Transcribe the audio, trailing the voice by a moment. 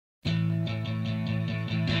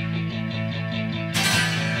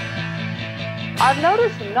I've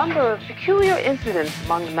noticed a number of peculiar incidents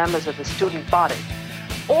among the members of the student body,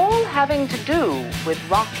 all having to do with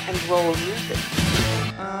rock and roll music.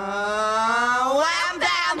 I'm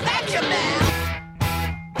down, Benjamin!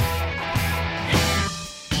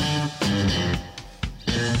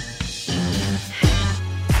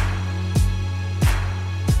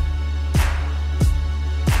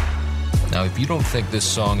 Now, if you don't think this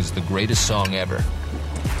song is the greatest song ever,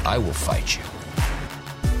 I will fight you.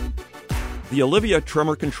 The Olivia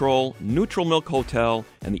Tremor Control, Neutral Milk Hotel,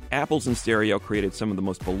 and the Apples in Stereo created some of the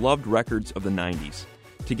most beloved records of the 90s.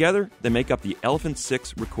 Together, they make up the Elephant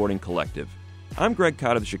Six Recording Collective. I'm Greg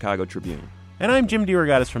Cott of the Chicago Tribune. And I'm Jim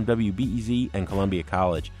DeRogatis from WBEZ and Columbia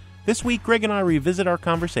College. This week, Greg and I revisit our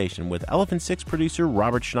conversation with Elephant Six producer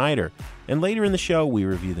Robert Schneider. And later in the show, we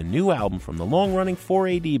review the new album from the long-running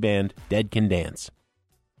 4AD band, Dead Can Dance.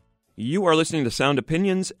 You are listening to Sound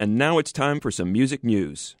Opinions, and now it's time for some music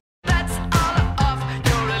news. That's all off.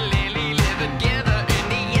 You're a lily living together in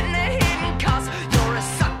the hidden cost. You're a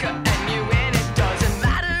sucker and you win. It doesn't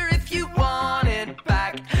matter if you want it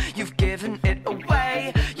back. You've given it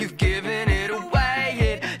away. You've given it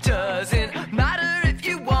away. It doesn't matter if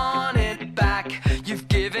you want it back. You've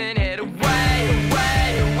given it away.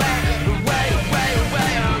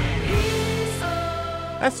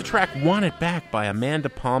 That's the track Want It Back by Amanda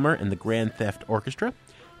Palmer and the Grand Theft Orchestra.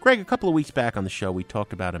 Greg, a couple of weeks back on the show, we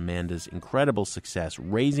talked about Amanda's incredible success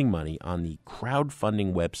raising money on the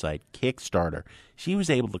crowdfunding website Kickstarter. She was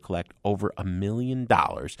able to collect over $1 million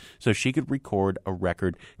so she could record a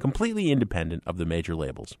record completely independent of the major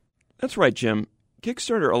labels. That's right, Jim.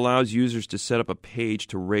 Kickstarter allows users to set up a page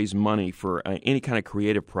to raise money for any kind of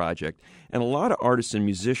creative project, and a lot of artists and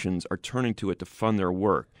musicians are turning to it to fund their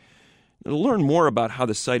work. Now, to learn more about how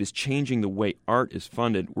the site is changing the way art is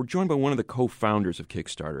funded, we're joined by one of the co-founders of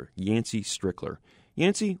Kickstarter, Yancey Strickler.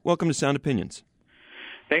 Yancey, welcome to Sound Opinions.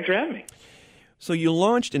 Thanks for having me. So you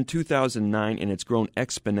launched in 2009, and it's grown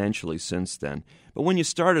exponentially since then. But when you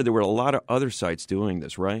started, there were a lot of other sites doing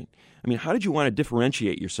this, right? I mean, how did you want to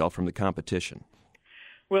differentiate yourself from the competition?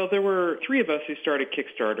 Well, there were three of us who started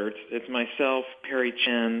Kickstarter. It's myself, Perry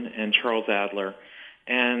Chen, and Charles Adler.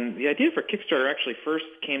 And the idea for Kickstarter actually first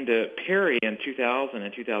came to Perry in 2000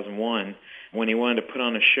 and 2001 when he wanted to put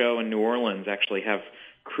on a show in New Orleans, actually have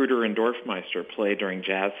Kruder and Dorfmeister play during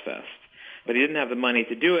Jazz Fest. But he didn't have the money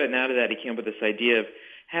to do it, and out of that he came up with this idea of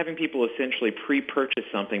having people essentially pre-purchase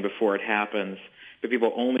something before it happens, but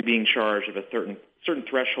people only being charged if a certain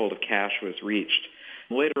threshold of cash was reached.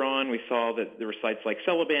 Later on, we saw that there were sites like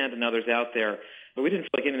Cellaband and others out there, but we didn't feel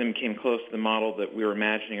like any of them came close to the model that we were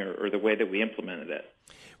imagining or the way that we implemented it.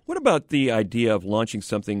 What about the idea of launching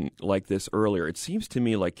something like this earlier? It seems to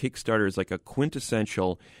me like Kickstarter is like a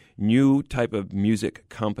quintessential new type of music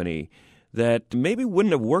company that maybe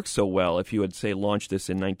wouldn't have worked so well if you had, say, launched this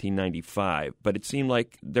in 1995. But it seemed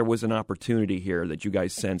like there was an opportunity here that you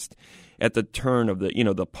guys sensed at the turn of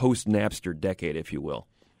the post-Napster decade, if you will.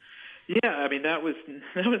 Yeah, I mean, that was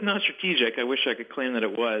not strategic. I wish I could claim that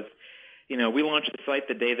it was. We launched the site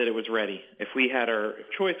the day that it was ready. If we had our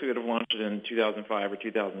choice, we would have launched it in 2005 or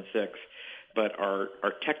 2006. But our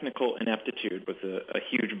technical ineptitude was a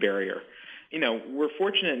huge barrier. We're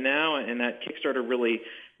fortunate now in that Kickstarter really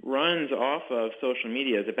runs off of social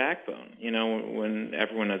media as a backbone. When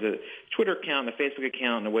everyone has a Twitter account, and a Facebook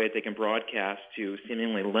account, and a way that they can broadcast to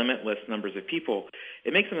seemingly limitless numbers of people,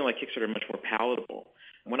 it makes something like Kickstarter much more palatable.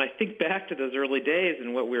 When I think back to those early days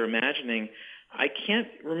and what we were imagining, I can't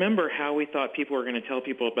remember how we thought people were going to tell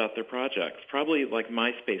people about their projects. Probably like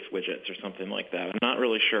MySpace widgets or something like that. I'm not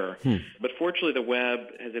really sure. But fortunately, the web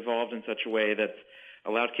has evolved in such a way that's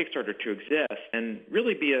allowed Kickstarter to exist and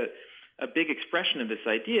really be a big expression of this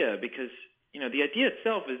idea because, the idea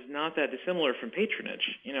itself is not that dissimilar from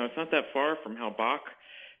patronage. It's not that far from how Bach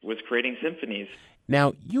was creating symphonies.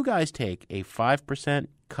 Now, you guys take a 5%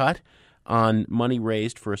 cut on money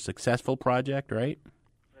raised for a successful project, right?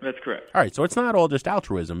 That's correct. All right, so it's not all just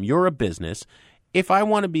altruism. You're a business. If I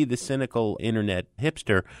want to be the cynical internet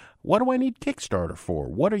hipster, what do I need Kickstarter for?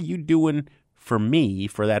 What are you doing for me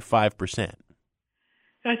for that 5%?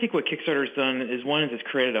 I think what Kickstarter's done is, one, it's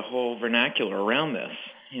created a whole vernacular around this.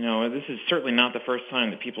 This is certainly not the first time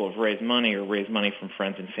that people have raised money or raised money from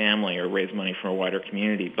friends and family or raised money from a wider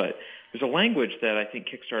community. But there's a language that I think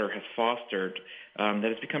Kickstarter has fostered that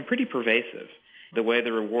has become pretty pervasive. The way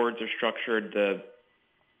the rewards are structured,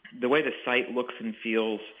 the way the site looks and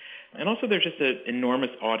feels, and also there's just an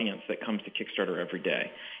enormous audience that comes to Kickstarter every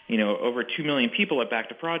day. Over 2 million people have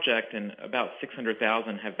backed a project, and about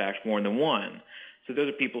 600,000 have backed more than one. So those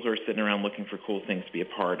are people who are sitting around looking for cool things to be a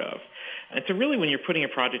part of. And so really when you're putting a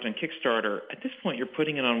project on Kickstarter, at this point you're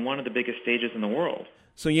putting it on one of the biggest stages in the world.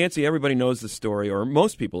 So, Yancey, everybody knows the story, or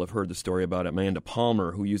most people have heard the story about Amanda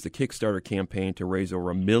Palmer, who used the Kickstarter campaign to raise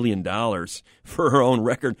over $1 million for her own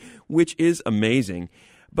record, which is amazing.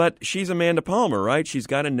 But she's Amanda Palmer, right? She's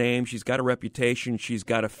got a name, she's got a reputation, she's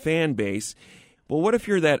got a fan base. Well, what if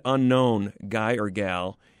you're that unknown guy or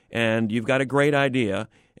gal, and you've got a great idea,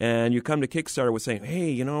 and you come to Kickstarter with saying, hey,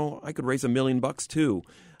 you know, I could raise $1 million too.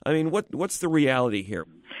 I mean, what's the reality here?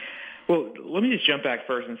 Well, let me just jump back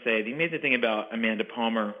first and say the amazing thing about Amanda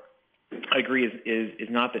Palmer, I agree, is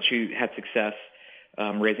not that she had success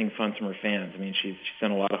raising funds from her fans. I mean, she's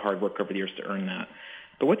done a lot of hard work over the years to earn that.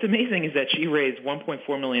 But what's amazing is that she raised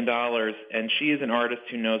 $1.4 million, and she is an artist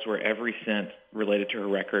who knows where every cent related to her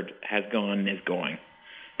record has gone and is going.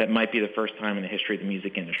 That might be the first time in the history of the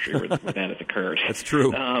music industry where that has occurred. That's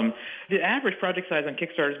true. The average project size on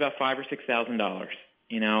Kickstarter is about $5,000 or $6,000,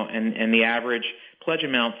 you know, and the average pledge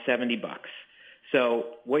amount $70. So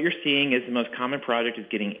what you're seeing is the most common project is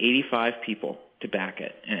getting 85 people to back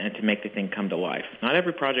it and to make the thing come to life. Not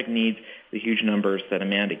every project needs the huge numbers that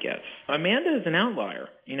Amanda gets. Amanda is an outlier.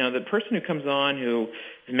 You know, the person who comes on who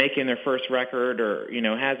is making their first record or, you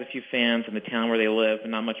know, has a few fans in the town where they live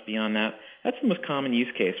and not much beyond that, that's the most common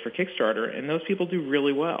use case for Kickstarter, and those people do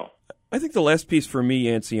really well. I think the last piece for me,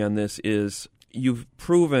 Yancey, on this is you've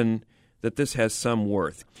proven that this has some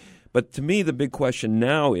worth. But to me, the big question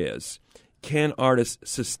now is, can artists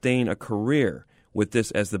sustain a career with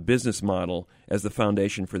this as the business model, as the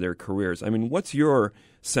foundation for their careers? I mean, what's your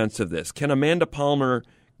sense of this? Can Amanda Palmer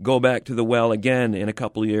go back to the well again in a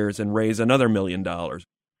couple of years and raise another $1 million?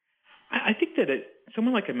 I think that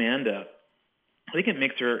someone like Amanda, I think it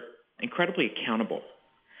makes her incredibly accountable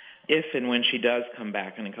if and when she does come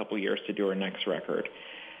back in a couple of years to do her next record.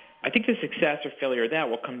 I think the success or failure of that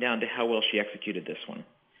will come down to how well she executed this one.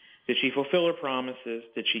 Did she fulfill her promises?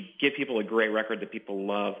 Did she give people a great record that people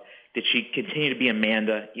love? Did she continue to be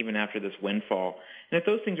Amanda even after this windfall? And if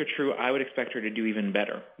those things are true, I would expect her to do even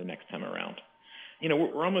better the next time around. You know,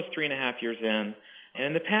 we're almost 3.5 years in, and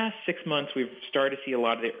in the past 6 months, we've started to see a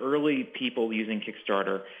lot of the early people using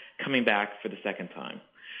Kickstarter coming back for the second time.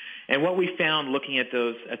 And what we found looking at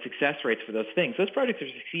those success rates for those things, those projects are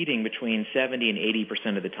succeeding between 70 and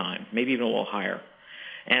 80% of the time, maybe even a little higher.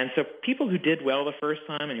 And so people who did well the first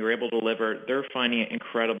time and who were able to deliver, they're finding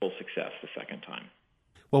incredible success the second time.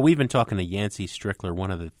 Well, we've been talking to Yancey Strickler,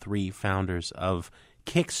 one of the three founders of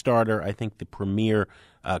Kickstarter, I think the premier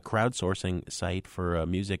crowdsourcing site for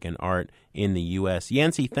music and art in the U.S.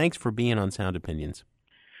 Yancey, thanks for being on Sound Opinions.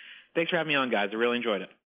 Thanks for having me on, guys. I really enjoyed it.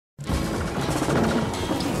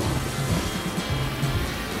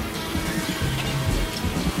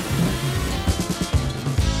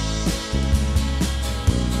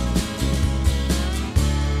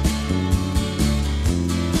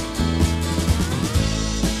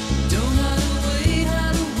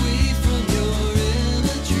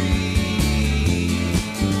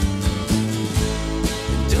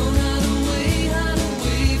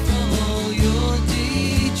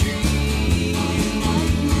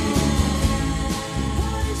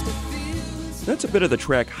 That's a bit of the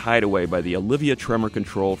track Hideaway by the Olivia Tremor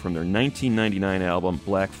Control from their 1999 album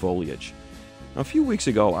Black Foliage. Now, a few weeks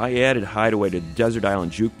ago, I added Hideaway to Desert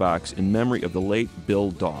Island Jukebox in memory of the late Bill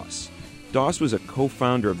Doss. Doss was a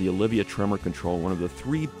co-founder of the Olivia Tremor Control, one of the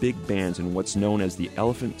three big bands in what's known as the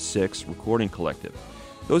Elephant Six Recording Collective.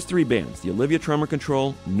 Those three bands, the Olivia Tremor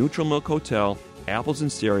Control, Neutral Milk Hotel, Apples in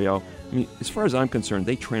Stereo, I mean, as far as I'm concerned,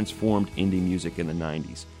 they transformed indie music in the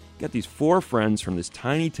 90s. Got these four friends from this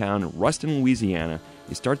tiny town in Ruston, Louisiana.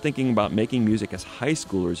 They start thinking about making music as high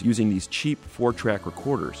schoolers using these cheap 4-track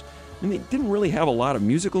recorders. I mean, they didn't really have a lot of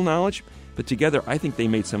musical knowledge, but together I think they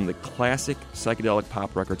made some of the classic psychedelic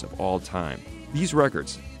pop records of all time. These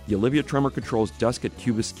records, the Olivia Tremor Control's Dusk at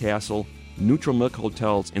Cubist Castle, Neutral Milk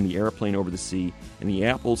Hotel's In the Airplane Over the Sea, and the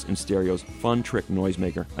Apples in Stereo's Fun Trick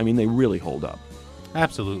Noisemaker, I mean, they really hold up.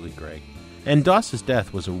 Absolutely, Greg. And Doss's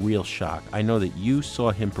death was a real shock. I know that you saw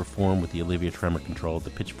him perform with the Olivia Tremor Control at the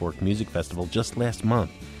Pitchfork Music Festival just last month.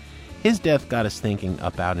 His death got us thinking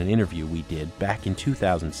about an interview we did back in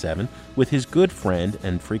 2007 with his good friend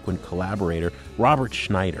and frequent collaborator, Robert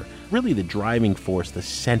Schneider, really the driving force, the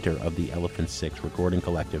center of the Elephant Six Recording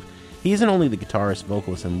Collective. He isn't only the guitarist,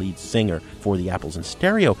 vocalist, and lead singer for the Apples in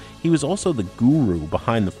Stereo, he was also the guru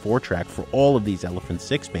behind the 4-track for all of these Elephant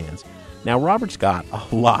Six bands. Now, Robert's got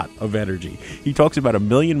a lot of energy. He talks about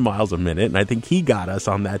 1,000,000 miles a minute, and I think he got us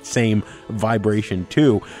on that same vibration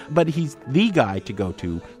too. But he's the guy to go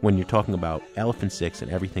to when you're talking about Elephant Six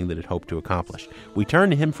and everything that it hoped to accomplish. We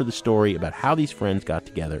turn to him for the story about how these friends got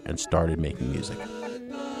together and started making music.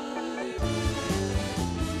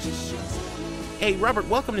 Hey, Robert,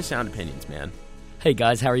 welcome to Sound Opinions, man. Hey,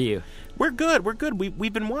 guys, how are you? We're good.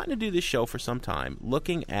 We've been wanting to do this show for some time,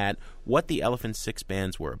 looking at what the Elephant Six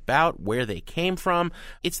bands were about, where they came from.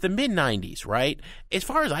 It's the mid-'90s, right? As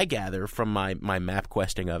far as I gather from my map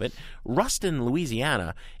questing of it, Ruston,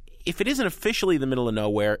 Louisiana, if it isn't officially the middle of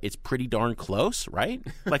nowhere, it's pretty darn close, right?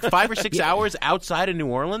 Like 5 or 6 hours outside of New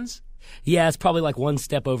Orleans? Yeah, it's probably like one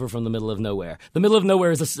step over from the middle of nowhere. The middle of nowhere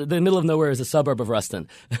is a suburb of Ruston.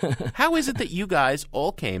 How is it that you guys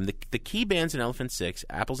all came, the key bands in Elephant Six,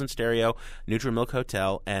 Apples in Stereo, Neutral Milk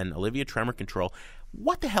Hotel, and Olivia Tremor Control,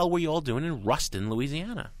 what the hell were you all doing in Ruston,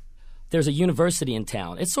 Louisiana? There's a university in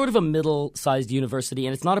town. It's sort of a middle-sized university,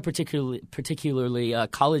 and it's not a particularly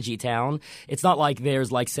college-y town. It's not like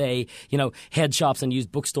there's, like, say, head shops and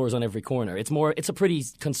used bookstores on every corner. It's a pretty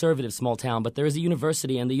conservative small town, but there is a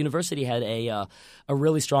university, and the university had a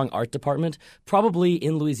really strong art department. Probably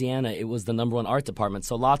in Louisiana, it was the number one art department.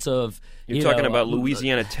 So lots of You're talking about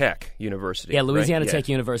Louisiana Tech University. Yeah, Louisiana right? Tech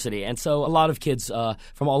University. And so a lot of kids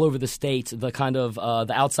from all over the state, the kind of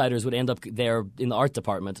the outsiders would end up there in the art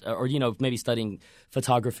department, or maybe studying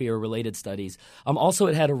photography or related studies. Also,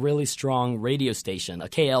 it had a really strong radio station. A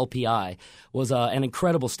KLPI was an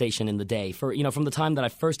incredible station in the day. From the time that I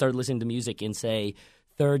first started listening to music in, say,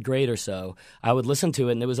 third grade or so, I would listen to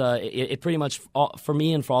it, and it was it pretty much for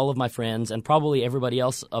me and for all of my friends, and probably everybody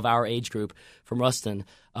else of our age group from Ruston.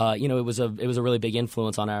 It was a really big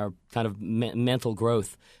influence on our kind of mental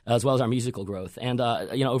growth as well as our musical growth. And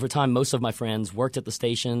over time, most of my friends worked at the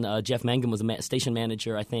station. Jeff Mangum was the station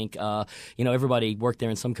manager, I think. Everybody worked there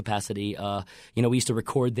in some capacity. We used to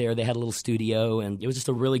record there. They had a little studio, and it was just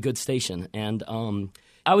a really good station. And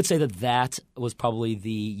I would say that was probably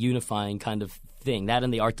the unifying kind of thing, that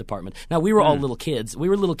and the art department. Now, we were all little kids. We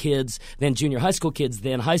were little kids, then junior high school kids,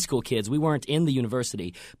 then high school kids. We weren't in the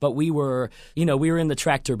university, but we were in the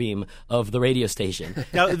tractor beam of the radio station.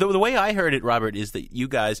 Now, the way I heard it, Robert, is that you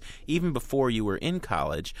guys, even before you were in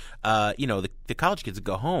college, the college kids would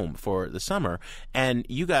go home for the summer, and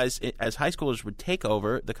you guys, as high schoolers, would take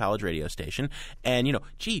over the college radio station, and,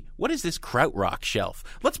 gee, what is this krautrock shelf?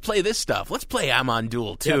 Let's play this stuff. Let's play Amon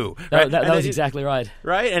Duel, too. Yeah, right? that was exactly right.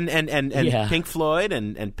 Right? And yeah. Pink Floyd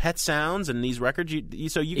and Pet Sounds and these records. You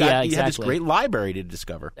exactly. had this great library to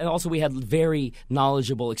discover. And also we had very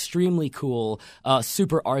knowledgeable, extremely cool,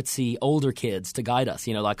 super artsy older kids to guide us,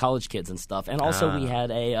 like college kids and stuff. And also we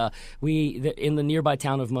had in the nearby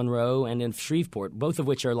town of Monroe and in Shreveport, both of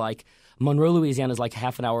which are like Monroe, Louisiana is like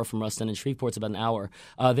half an hour from Ruston, and Shreveport's about an hour.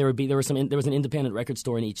 There was an independent record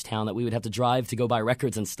store in each town that we would have to drive to go buy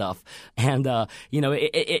records and stuff. And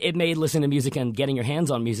it made listening to music and getting your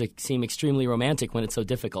hands on music seem extremely romantic when it's so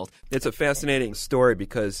difficult. It's a fascinating story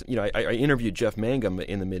because I interviewed Jeff Mangum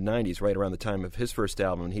in the mid-'90s, right around the time of his first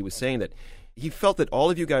album, and he was saying that he felt that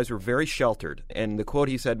all of you guys were very sheltered. And the quote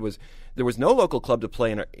he said was, there was no local club to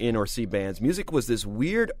play in or see bands. Music was this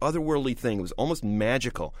weird, otherworldly thing. It was almost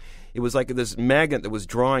magical. It was like this magnet that was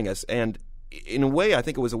drawing us. And in a way, I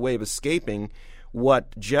think it was a way of escaping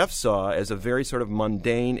what Jeff saw as a very sort of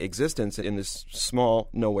mundane existence in this small,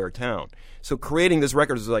 nowhere town. So creating this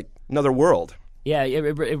record was like another world. Yeah, it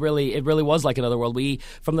really was like another world. We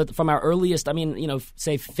from our earliest,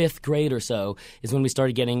 say fifth grade or so is when we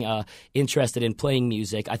started getting interested in playing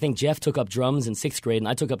music. I think Jeff took up drums in sixth grade, and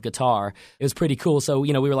I took up guitar. It was pretty cool. So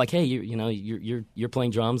we were like, hey, you're playing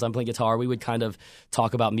drums, I'm playing guitar. We would kind of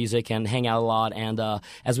talk about music and hang out a lot. And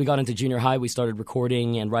as we got into junior high, we started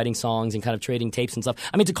recording and writing songs and kind of trading tapes and stuff.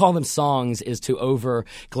 To call them songs is to over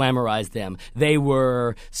glamorize them. They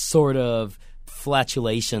were sort of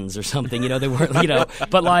flatulations or something, they were,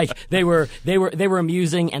 but like they were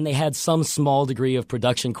amusing, and they had some small degree of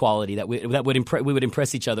production quality that we would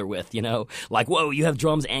impress each other with, like, whoa, you have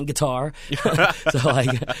drums and guitar. So like,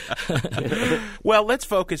 well, let's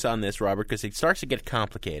focus on this, Robert, because it starts to get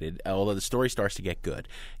complicated. Although the story starts to get good.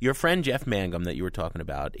 Your friend Jeff Mangum that you were talking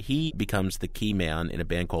about, he becomes the key man in a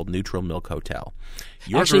band called Neutral Milk Hotel.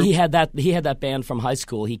 He had that band from high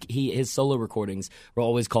school. His solo recordings were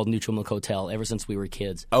always called Neutral Milk Hotel ever since we were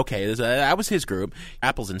kids. Okay, that was his group.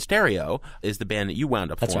 Apples in Stereo is the band that you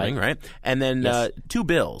wound up forming, right? And then two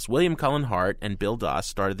Bills, William Cullen Hart and Bill Doss,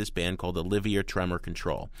 started this band called Olivia Tremor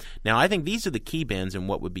Control. Now, I think these are the key bands in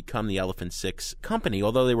what would become the Elephant Six Company,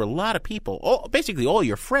 although there were a lot of people, basically all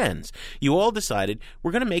your friends. You all decided,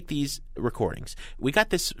 we're going to make these recordings. We got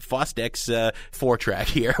this Fostex 4-track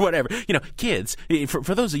here, whatever. You know, kids,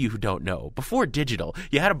 for those of you who don't know, before digital,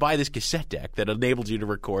 you had to buy this cassette deck that enabled you to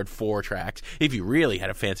record 4 tracks. If you really had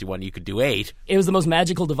a fancy one, you could do 8. It was the most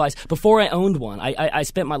magical device. Before I owned one, I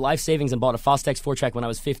spent my life savings and bought a Fostex 4-track when I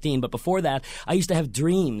was 15, but before that, I used to have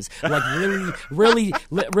dreams, like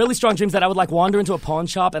really strong dreams that I would like wander into a pawn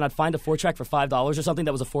shop and I'd find a 4-track for $5 or something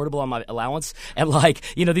that was affordable on my allowance, and like,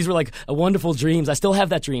 you know, these were like wonderful dreams. I still have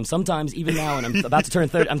that dream sometimes, even now, and I'm about to turn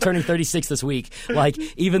 30. I'm turning 36 this week. Like,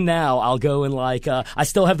 even now, I'll go and like, I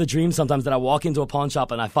still have the dream sometimes that I walk into a pawn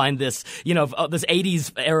shop and I find this, you know, this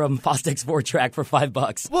 80s era Fostex 4-track for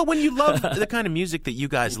 $5. Well, when you love the kind of music that you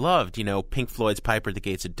guys loved, you know, Pink Floyd's Piper at the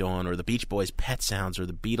Gates of Dawn, or the Beach Boys' Pet Sounds, or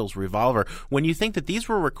the Beatles' Revolver, when you think that these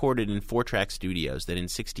were recorded in 4-track studios that in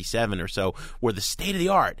 67 or so were the state of the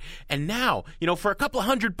art, and now, you know, for a couple of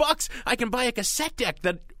 $100, I can buy a cassette deck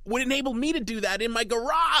that would enable me to do that in my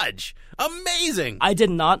garage. Amazing! I did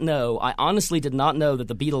not know, I honestly did not know that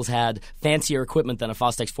the Beatles had fancier equipment than a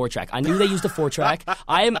Fostex 4-track. I knew they used a 4-track.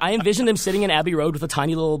 I envisioned them sitting in Abbey Road with a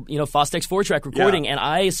tiny little, you know, Fostex 4-track recording, and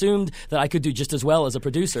I assumed that I could do just as well as a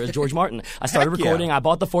producer as George Martin. I started recording. I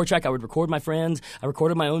bought the 4-track. I would record my friends. I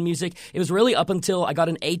recorded my own music. It was really up until I got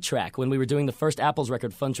an 8-track when we were doing the first Apples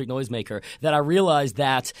record, Fun Trick Noisemaker, that I realized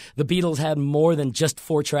that the Beatles had more than just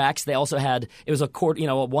 4 tracks. They also had, it was a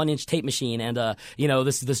 1-inch tape machine, and you know,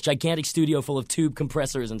 this gigantic studio full of tube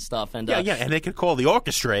compressors and stuff. And and they could call the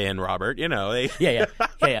orchestra in, Robert. You know, yeah.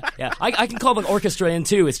 I can call the orchestra in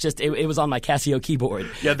too. It's just it was on my Casio keyboard.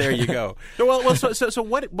 Yeah, there you go. Well, so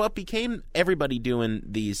what became everybody doing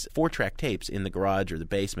these 4-track tapes in the garage or the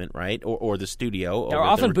basement, right, or the studio? Or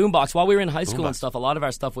often boombox. While we were in high school and stuff, a lot of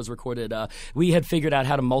our stuff was recorded. We had figured out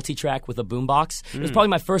how to multi-track with a boombox. It was probably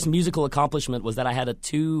my first musical accomplishment, was that I had a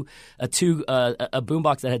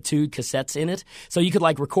boombox that had 2 cassettes in it. So you could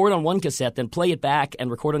like record on one cassette, then play it back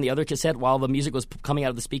and record on the other cassette while the music was coming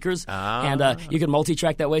out of the speakers. And you could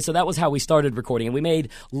multi-track that way. So that was how we started recording. And we made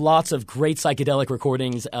lots of great psychedelic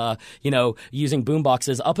recordings, you know, using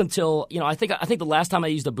boomboxes up until, you know, I think the last time I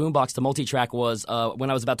used a boombox to multi-track was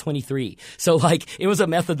when I was about 23. So like, it was a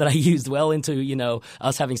method that I used well into, you know,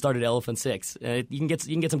 us having started Elephant Six. You can get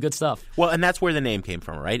some good stuff. Well, and that's where the name came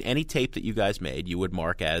from, right? Any tape that you guys made, you would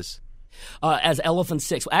mark as Elephant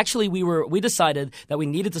Six. Actually, we decided that we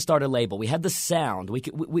needed to start a label. We had the sound. We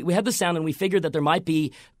had the sound, and we figured that there might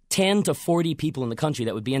be 10 to 40 people in the country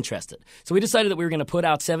that would be interested. So we decided that we were going to put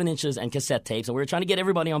out 7 inches and cassette tapes, and we were trying to get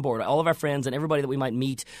everybody on board, all of our friends and everybody that we might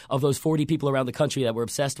meet of those 40 people around the country that were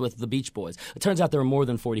obsessed with the Beach Boys. It turns out there were more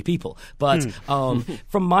than 40 people. But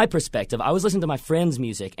from my perspective, I was listening to my friends'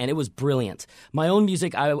 music, and it was brilliant. My own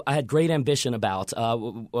music, I had great ambition about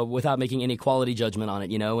without making any quality judgment on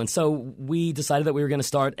it, you know. And so we decided that we were going to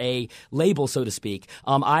start a label, so to speak.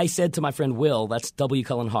 I said to my friend Will, that's W.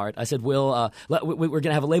 Cullen Hart, I said, Will, we're going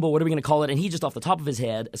to have a label. What are we going to call it? And he just off the top of his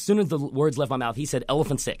head, as soon as the words left my mouth, he said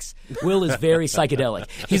Elephant Six. Will is very psychedelic.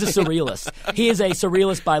 He's a surrealist. He is a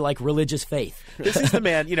surrealist by like religious faith. This is the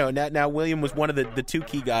man, you know, now William was one of the 2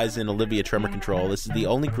 key guys in Olivia Tremor Control. This is the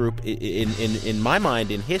only group in my mind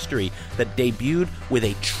in history that debuted with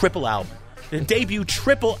a triple album.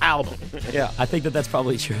 Triple album. Yeah. I think that's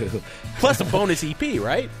probably true. Plus a bonus EP,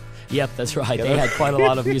 right? Yep, that's right. They had quite a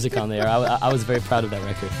lot of music on there. I was very proud of that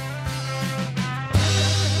record.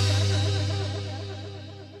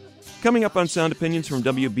 Coming up on Sound Opinions from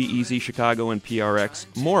WBEZ Chicago and PRX,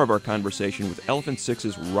 more of our conversation with Elephant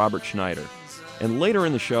Six's Robert Schneider. And later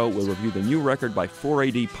in the show, we'll review the new record by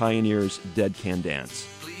 4AD pioneers Dead Can Dance.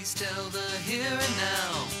 Please tell the here and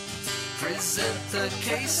now. Present the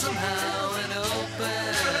case somehow and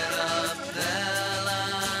open up their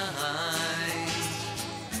lines.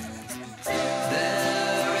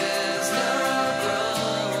 There is no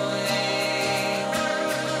growing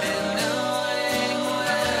in knowing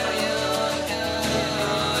where you're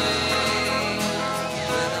going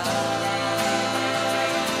without.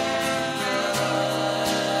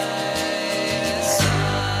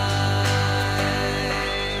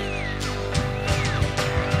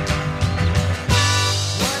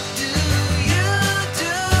 What do you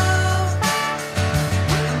do?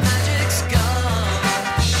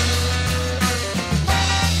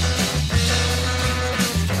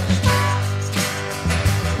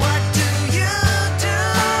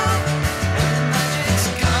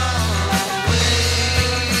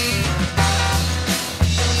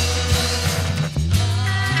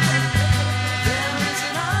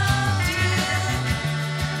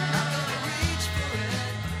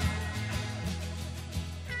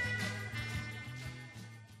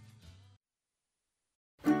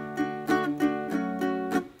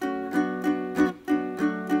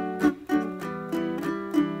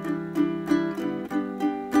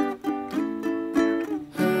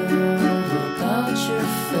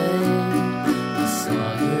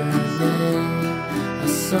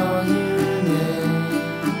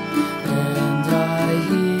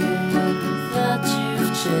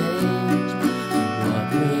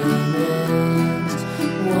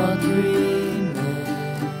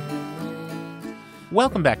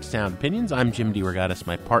 Welcome back to Sound Opinions. I'm Jim DeRogatis.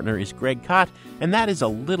 My partner is Greg Kot, and that is a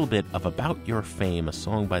little bit of About Your Fame, a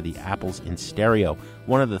song by the Apples in Stereo,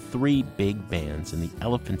 one of the three big bands in the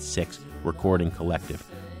Elephant Six recording collective.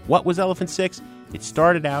 What was Elephant Six? It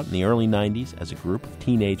started out in the early 90s as a group of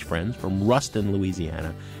teenage friends from Ruston,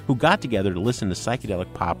 Louisiana, who got together to listen to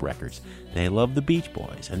psychedelic pop records. They loved the Beach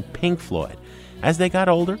Boys and Pink Floyd. As they got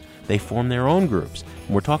older, they formed their own groups,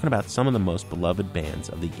 and we're talking about some of the most beloved bands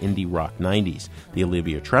of the indie rock 90s, the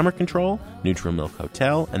Olivia Tremor Control, Neutral Milk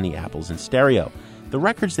Hotel, and the Apples in Stereo. The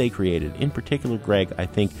records they created, in particular, Greg, I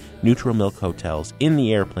think Neutral Milk Hotel's In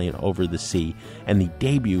the Airplane Over the Sea and the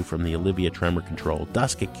debut from the Olivia Tremor Control,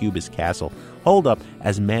 Dusk at Cubist Castle, hold up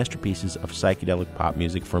as masterpieces of psychedelic pop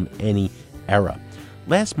music from any era.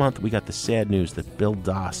 Last month, we got the sad news that Bill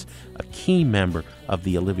Doss, a key member of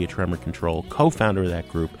the Olivia Tremor Control, co-founder of that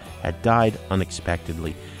group, had died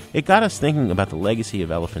unexpectedly. It got us thinking about the legacy of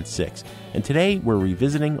Elephant Six, and today we're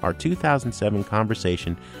revisiting our 2007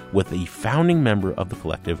 conversation with the founding member of the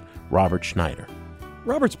collective, Robert Schneider.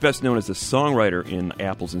 Robert's best known as a songwriter in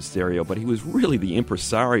Apples in Stereo, but he was really the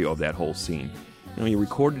impresario of that whole scene. He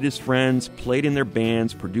recorded his friends, played in their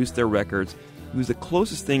bands, produced their records. He was the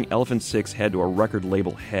closest thing Elephant Six had to a record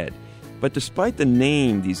label head. But despite the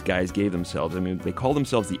name these guys gave themselves, they called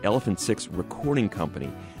themselves the Elephant Six Recording Company.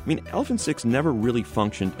 Elephant Six never really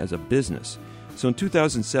functioned as a business. So in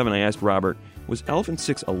 2007, I asked Robert, was Elephant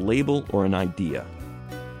Six a label or an idea?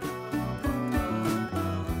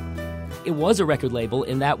 It was a record label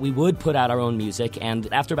in that we would put out our own music, and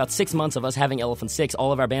after about 6 months of us having Elephant Six,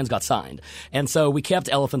 all of our bands got signed. And so we kept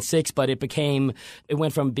Elephant Six, but it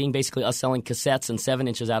went from being basically us selling cassettes and 7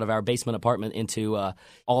 inches out of our basement apartment into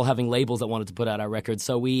all having labels that wanted to put out our records.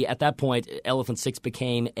 So at that point, Elephant Six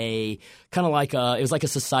became a kind of like it was like a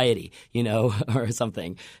society, or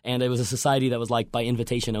something. And it was a society that was like by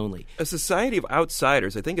invitation only. A society of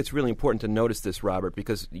outsiders. I think it's really important to notice this, Robert,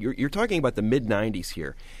 because you're talking about the mid-'90s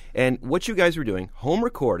here. And what you guys were doing, home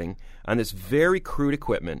recording on this very crude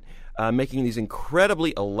equipment, making these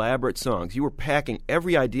incredibly elaborate songs. You were packing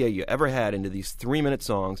every idea you ever had into these 3-minute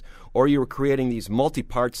songs, or you were creating these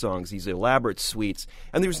multi-part songs, these elaborate suites.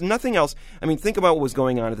 And there was nothing else. Think about what was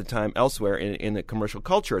going on at the time elsewhere in the commercial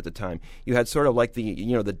culture at the time. You had sort of like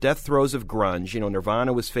the death throes of grunge.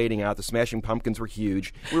 Nirvana was fading out. The Smashing Pumpkins were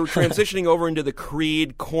huge. We were transitioning over into the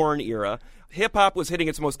Creed, Korn era. Hip-hop was hitting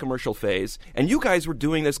its most commercial phase, and you guys were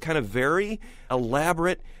doing this kind of very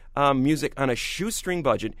elaborate music on a shoestring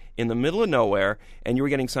budget in the middle of nowhere, and you were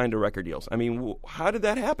getting signed to record deals. How did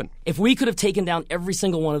that happen? If we could have taken down every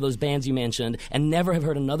single one of those bands you mentioned and never have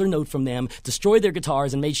heard another note from them, destroyed their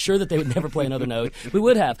guitars, and made sure that they would never play another note, we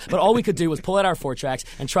would have. But all we could do was pull out our 4 tracks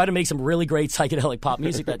and try to make some really great psychedelic pop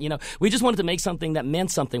music that, we just wanted to make something that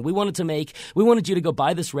meant something. We wanted you to go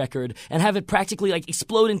buy this record and have it practically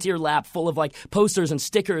explode into your lap full of posters and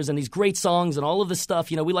stickers and these great songs and all of this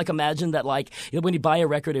stuff. We imagined that when you buy a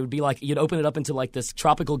record, it would be you'd open it up into this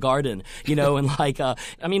tropical garden,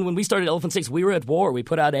 and when we started Elephant Six, we were at war. We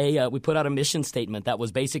put out a mission statement that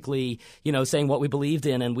was basically, saying what we believed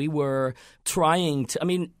in, and we were trying to.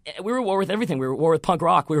 We were at war with everything. We were at war with punk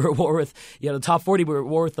rock. We were at war with the top 40. We were at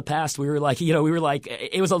war with the past. We were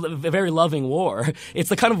it was a very loving war. It's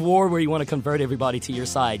the kind of war where you want to convert everybody to your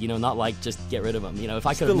side, not just get rid of them. If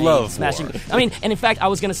I could have made Smashing, and in fact, I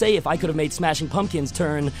was going to say if I could have made Smashing Pumpkins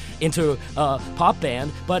turn into a pop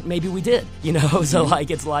band, but maybe we did,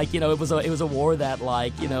 So it was a war that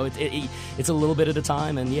it's a little bit at a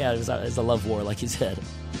time, and it was a love war, like you said.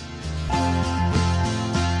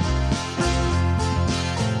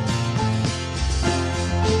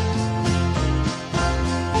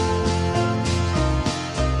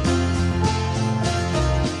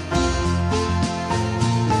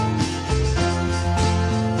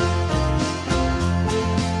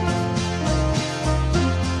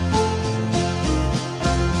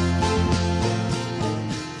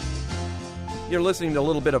 You're listening to a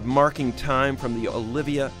little bit of Marking Time from the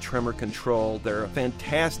Olivia Tremor Control. They're a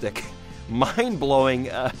fantastic, mind-blowing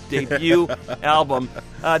debut album.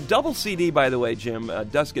 Double CD, by the way, Jim,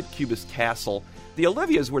 Dusk at Cubist Castle. The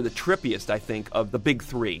Olivias were the trippiest, I think, of the big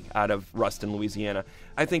three out of Ruston, Louisiana.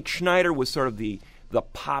 I think Schneider was sort of the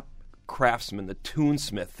pop craftsman, the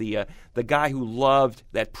tunesmith, the guy who loved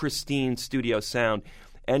that pristine studio sound.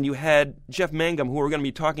 And you had Jeff Mangum, who we're going to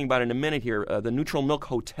be talking about in a minute here, the Neutral Milk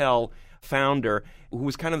Hotel founder, who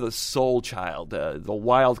was kind of the soul child, the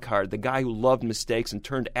wild card, the guy who loved mistakes and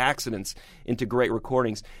turned accidents into great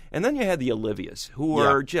recordings. And then you had the Olivias, who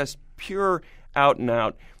were just pure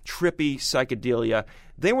out-and-out trippy psychedelia.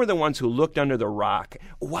 They were the ones who looked under the rock.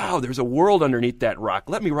 Wow, there's a world underneath that rock.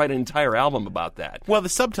 Let me write an entire album about that. Well, the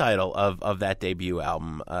subtitle of that debut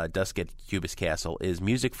album, Dusk at Cubis Castle, is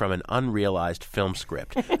music from an unrealized film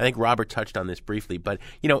script. I think Robert touched on this briefly, but,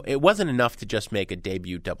 it wasn't enough to just make a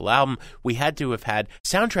debut double album. We had to have had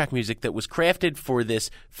soundtrack music that was crafted for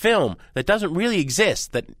this film that doesn't really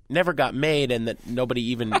exist, that never got made, and that nobody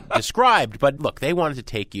even described. But look, they wanted to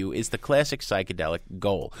take you is the classic psychedelic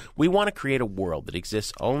goal. We want to create a world that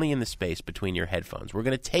exists only in the space between your headphones. We're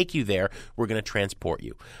going to take you there. We're going to transport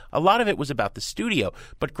you. A lot of it was about the studio.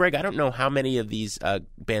 But, Greg, I don't know how many of these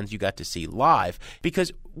bands you got to see live,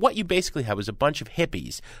 because what you basically had was a bunch of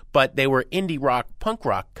hippies, but they were indie rock, punk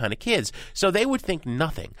rock kind of kids. So they would think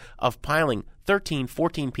nothing of piling 13,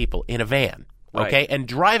 14 people in a van. Okay, Right. And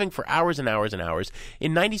driving for hours and hours and hours.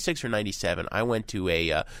 In 96 or 97, I went to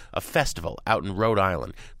a festival out in Rhode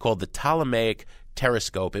Island called the Ptolemaic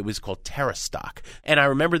Terrascope. It was called Terrastock. And I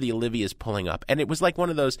remember the Olivias pulling up, and it was like one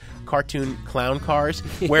of those cartoon clown cars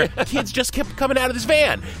where kids just kept coming out of this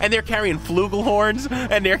van, and they're carrying flugelhorns,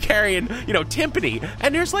 and they're carrying, timpani,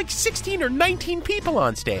 and there's like 16 or 19 people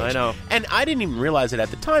on stage. I know. And I didn't even realize it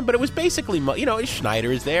at the time, but it was basically,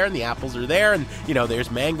 Schneider is there, and the Apples are there, and,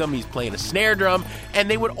 there's Mangum, he's playing a snare drum,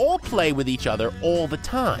 and they would all play with each other all the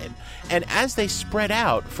time. And as they spread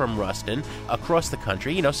out from Ruston across the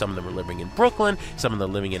country, some of them were living in Brooklyn, some of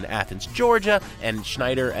them living in Athens, Georgia, and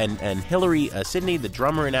Schneider and Hillary Sidney, the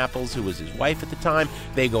drummer in Apples, who was his wife at the time,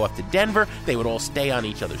 they go up to Denver. They would all stay on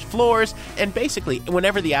each other's floors. And basically,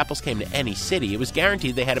 whenever the Apples came to any city, it was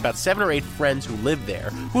guaranteed they had about 7 or 8 friends who lived there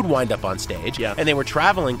who'd wind up on stage. Yeah. And they were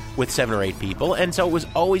traveling with 7 or 8 people. And so it was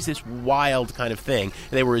always this wild kind of thing.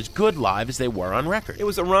 They were as good live as they were on record. It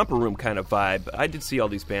was a romper room kind of vibe. I did see all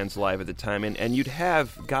these bands live at the time, and you'd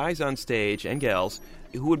have guys on stage and gals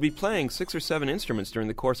who would be playing 6 or 7 instruments during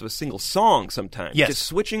the course of a single song sometimes. Yes. Just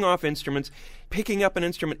switching off instruments, picking up an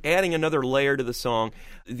instrument, adding another layer to the song.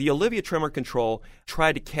 The Olivia Tremor Control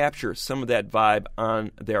tried to capture some of that vibe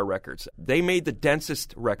on their records. They made the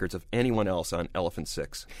densest records of anyone else on Elephant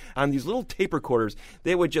 6. On these little tape recorders,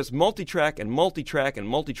 they would just multi-track and multi-track and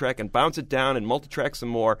multi-track and bounce it down and multi-track some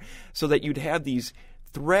more so that you'd have these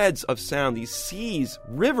threads of sound, these seas,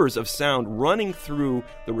 rivers of sound running through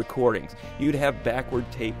the recordings. You'd have backward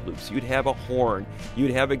tape loops. You'd have a horn.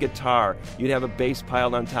 You'd have a guitar. You'd have a bass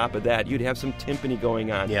piled on top of that. You'd have some timpani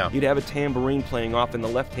going on. Yeah. You'd have a tambourine playing off in the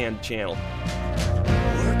left-hand channel.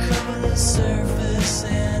 We're coming the surface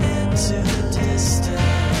and into the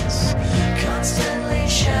distance, constantly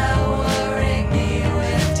showering me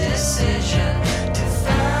with decision to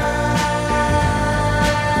find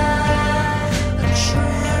a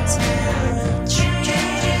transparent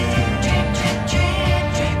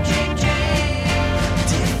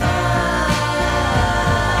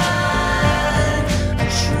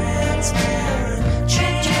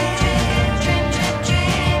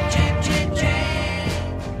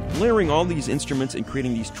Layering all these instruments and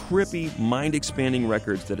creating these trippy, mind-expanding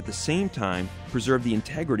records that at the same time preserve the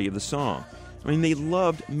integrity of the song. I mean, they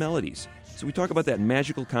loved melodies. So we talk about that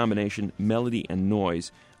magical combination, melody and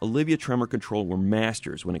noise. Olivia Tremor Control were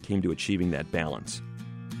masters when it came to achieving that balance.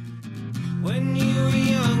 When you were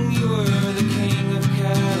young, you were the king of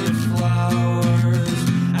carrot flowers,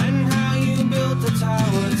 and how you built a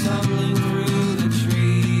tower tumbling through the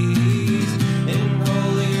trees, in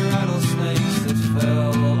holy rattlesnakes that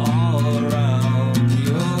fell all around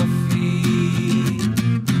your feet.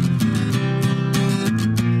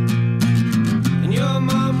 And your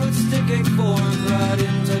mom would stick a fork right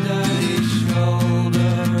into Daddy's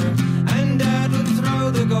shoulder, and Dad would throw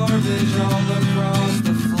the garbage all across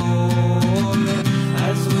the floor,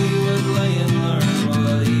 as we would lay and learn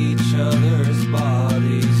what each other's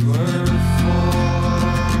bodies were for.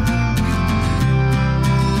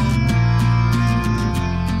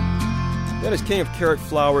 That is King of Carrot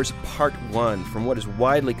Flowers Part 1 from what is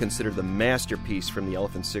widely considered the masterpiece from the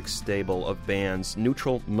Elephant Six stable of bands,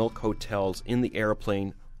 Neutral Milk Hotels in the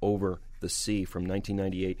Airplane Over the Sea from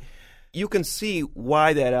 1998. You can see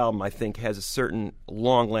why that album, I think, has a certain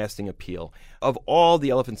long-lasting appeal. Of all the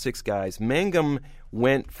Elephant Six guys, Mangum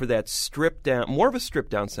went for that stripped-down, more of a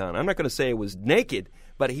stripped-down sound. I'm not going to say it was naked,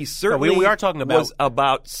 but he certainly we are talking about was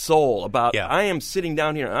about soul, about Yeah. I am sitting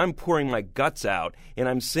down here and I'm pouring my guts out and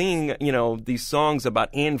I'm singing, these songs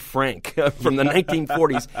about Anne Frank from the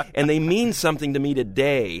 1940s, and they mean something to me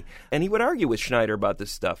today. And he would argue with Schneider about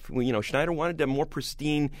this stuff. Schneider wanted a more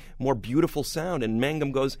pristine, more beautiful sound, and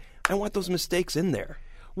Mangum goes, I want those mistakes in there.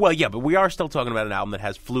 Well, yeah, but we are still talking about an album that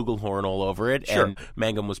has flugelhorn all over it, Sure. and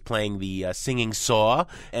Mangum was playing the singing saw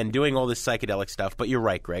and doing all this psychedelic stuff. But you're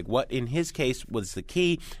right, Greg. What in his case was the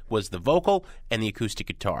key was the vocal and the acoustic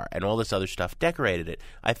guitar, and all this other stuff decorated it.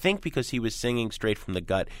 I think because he was singing straight from the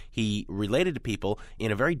gut, he related to people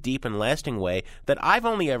in a very deep and lasting way that I've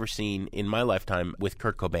only ever seen in my lifetime with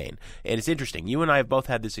Kurt Cobain. And it's interesting. You and I have both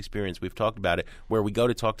had this experience. We've talked about it, where we go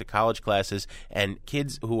to talk to college classes, and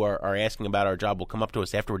kids who are asking about our job will come up to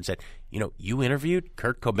us afterwards and said, you interviewed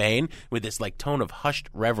Kurt Cobain, with this like tone of hushed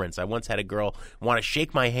reverence. I once had a girl want to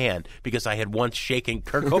shake my hand because I had once shaken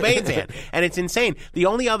Kurt Cobain's hand. And it's insane. The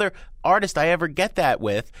only other artist I ever get that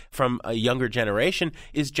with from a younger generation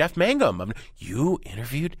is Jeff Mangum. You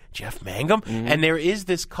interviewed Jeff Mangum? Mm-hmm. And there is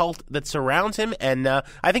this cult that surrounds him, and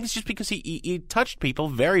I think it's just because he touched people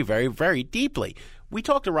very, very, very deeply. We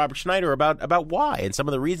talked to Robert Schneider about why and some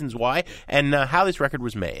of the reasons why and how this record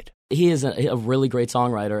was made. He is a really great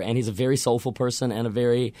songwriter, and he's a very soulful person and a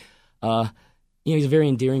very he's a very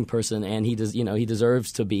endearing person, and he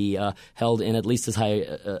deserves to be held in at least as high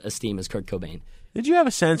esteem as Kurt Cobain. Did you have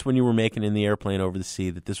a sense when you were making In the Airplane Over the Sea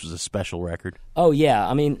that this was a special record? Oh, yeah.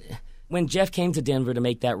 I mean, when Jeff came to Denver to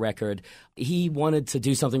make that record, he wanted to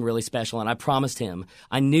do something really special, and I promised him,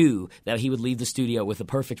 I knew that he would leave the studio with the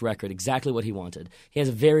perfect record, exactly what he wanted. He has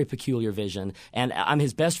a very peculiar vision, and I'm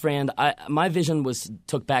his best friend. My vision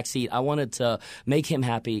took backseat. I wanted to make him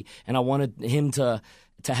happy, and I wanted him to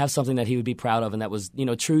have something that he would be proud of, and that was,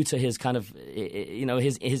 true to his kind of,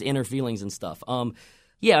 his inner feelings and stuff.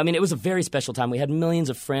 Yeah, I mean, it was a very special time. We had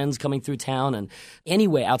millions of friends coming through town. And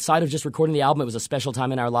anyway, outside of just recording the album, it was a special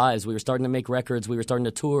time in our lives. We were starting to make records. We were starting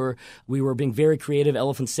to tour. We were being very creative.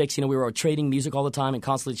 Elephant Six, we were trading music all the time and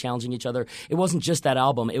constantly challenging each other. It wasn't just that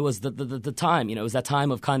album. It was the time. It was that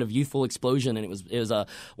time of kind of youthful explosion, and it was a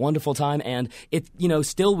wonderful time. And it,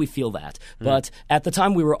 still we feel that. But at the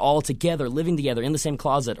time, we were all together, living together in the same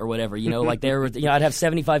closet or whatever. Like there were, I'd have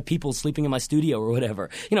 75 people sleeping in my studio or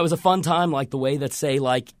whatever. It was a fun time, like the way that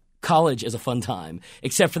college is a fun time,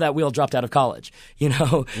 except for that we all dropped out of college,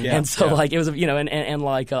 Yeah, and so it was,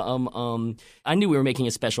 I knew we were making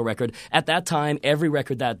a special record. At that time, every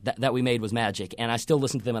record that we made was magic, and I still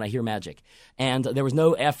listen to them and I hear magic. And there was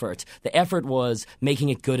no effort. The effort was making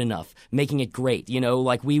it good enough, making it great.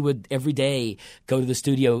 We would every day go to the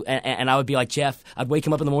studio, and I would be like, Jeff, I'd wake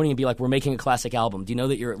him up in the morning and be like, we're making a classic album. Do you know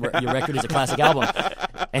that your record is a classic album?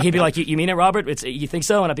 And he'd be like, you mean it, Robert? You think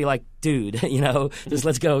so? And I'd be like, dude, just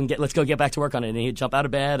let's go get back to work on it. And he'd jump out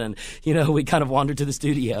of bed, and we kind of wandered to the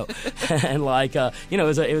studio, and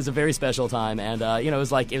it was a very special time, and it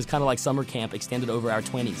was kind of like summer camp extended over our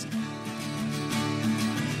 20s.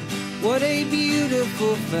 What a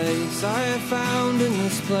beautiful face I have found in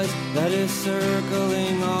this place that is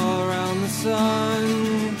circling all around the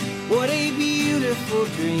sun. What a beautiful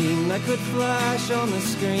dream that could flash on the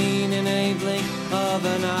screen in a blink of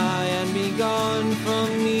an eye and be gone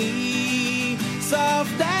from me.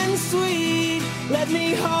 Soft and sweet, let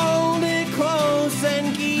me hold it close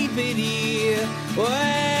and keep it here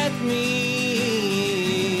with me.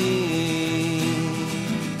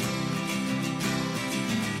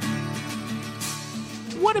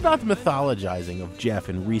 What about the mythologizing of Jeff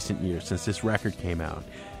in recent years since this record came out?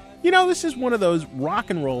 This is one of those rock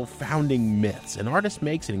and roll founding myths. An artist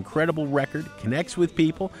makes an incredible record, connects with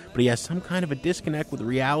people, but he has some kind of a disconnect with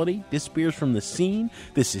reality, disappears from the scene.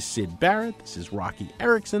 This is Syd Barrett, this is Rocky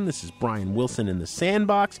Erickson, this is Brian Wilson in the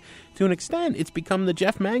Sandbox. To an extent, it's become the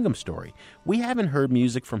Jeff Mangum story. We haven't heard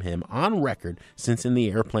music from him on record since In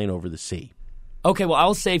the Airplane Over the Sea. Okay, well,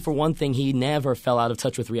 I'll say for one thing, he never fell out of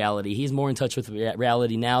touch with reality. He's more in touch with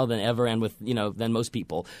reality now than ever, and with than most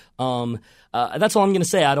people. That's all I'm going to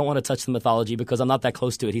say. I don't want to touch the mythology because I'm not that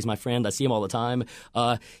close to it. He's my friend. I see him all the time.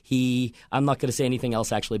 I'm not going to say anything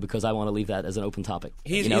else actually because I want to leave that as an open topic.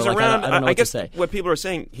 He's around. I don't know I what guess to say. What people are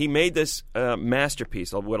saying, he made this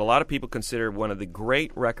masterpiece, what a lot of people consider one of the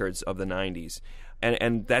great records of the '90s,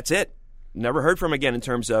 and that's it. Never heard from him again in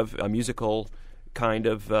terms of a musical kind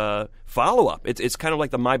of follow-up. It's kind of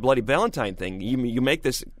like the My Bloody Valentine thing. You make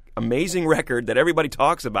this amazing record that everybody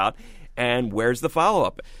talks about, and where's the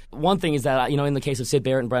follow-up? One thing is that, in the case of Syd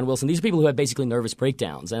Barrett and Brian Wilson, these are people who have basically nervous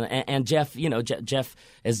breakdowns. And Jeff, Jeff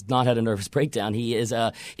has not had a nervous breakdown.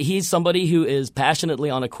 He's somebody who is passionately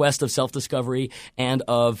on a quest of self-discovery and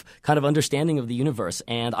of kind of understanding of the universe.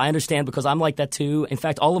 And I understand because I'm like that too. In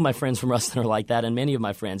fact, all of my friends from Ruston are like that, and many of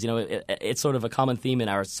my friends. It's sort of a common theme in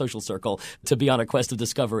our social circle to be on a quest of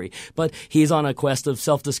discovery. But he's on a quest of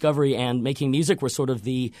self-discovery, and making music was sort of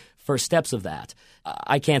the first steps of that.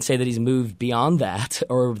 I can't say that he's moved beyond that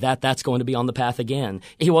or that that's going to be on the path again.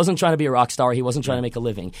 He wasn't trying to be a rock star. He wasn't trying to make a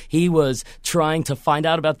living. He was trying to find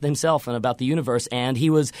out about himself and about the universe, and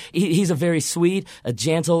he's a very sweet, a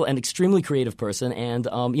gentle, and extremely creative person, and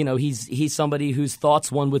he's somebody whose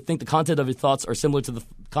thoughts, one would think the content of his thoughts are similar to the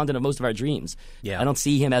content of most of our dreams. Yeah. I don't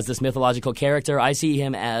see him as this mythological character. I see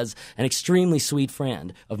him as an extremely sweet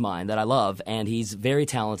friend of mine that I love, and he's very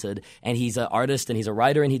talented, and he's an artist, and he's a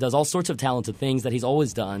writer, and he does all sorts of talented things that he's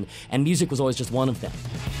always done, and music was always just one of them.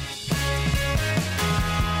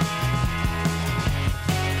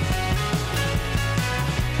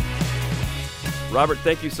 Robert,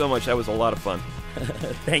 thank you so much. That was a lot of fun.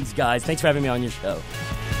 Thanks, guys. Thanks for having me on your show.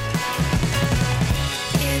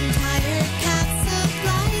 Entire cats of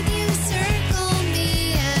light, you circle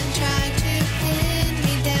me and try to pin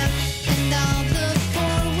me down, and all the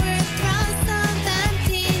forward thrusts of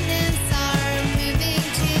emptiness are moving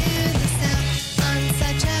to the sound. On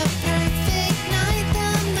such a perfect night,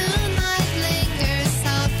 the moonlight lingers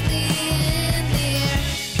softly in the air,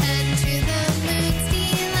 and to the moon's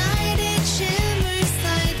delight it shimmers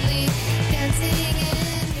slightly, dancing in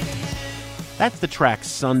your hair. That's the track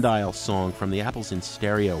Sundial Song from the Apples in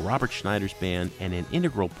Stereo, Robert Schneider's band, and an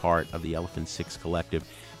integral part of the Elephant Six Collective.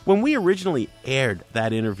 When we originally aired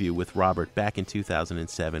that interview with Robert back in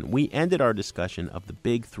 2007, we ended our discussion of the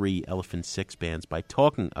big three Elephant Six bands by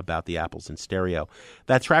talking about the Apples in Stereo.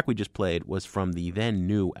 That track we just played was from the then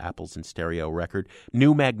new Apples in Stereo record,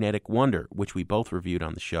 New Magnetic Wonder, which we both reviewed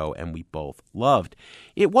on the show and we both loved.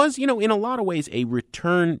 It was, in a lot of ways, a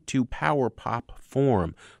return to power pop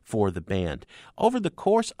form for the band. Over the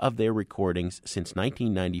course of their recordings since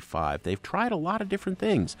 1995, they've tried a lot of different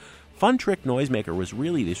things. Fun Trick Noisemaker was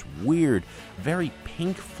really this weird, very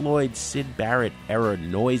Pink Floyd, Syd Barrett era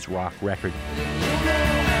noise rock record.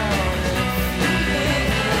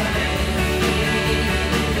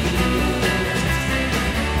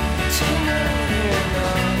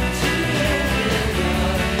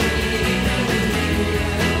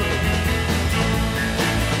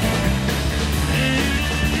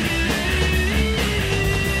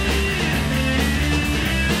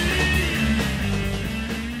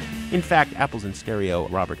 In fact, Apples in Stereo,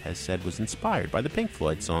 Robert has said, was inspired by the Pink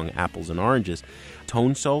Floyd song Apples and Oranges.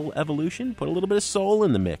 Tone Soul Evolution put a little bit of soul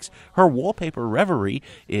in the mix. Her Wallpaper Reverie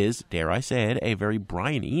is, dare I say it, a very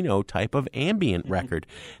Brian Eno type of ambient record.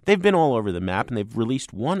 They've been all over the map, and they've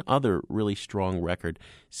released one other really strong record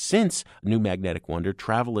since New Magnetic Wonder,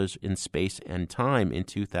 Travelers in Space and Time, in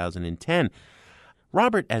 2010.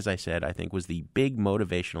 Robert, as I said, I think was the big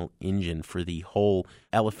motivational engine for the whole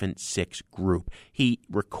Elephant Six group. He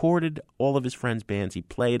recorded all of his friends' bands. He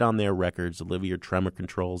played on their records, Olivia Tremor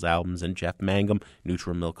Control's albums and Jeff Mangum,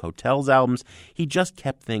 Neutral Milk Hotel's albums. He just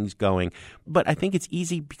kept things going. But I think it's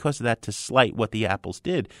easy because of that to slight what the Apples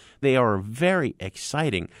did. They are a very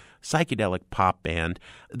exciting psychedelic pop band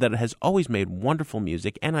that has always made wonderful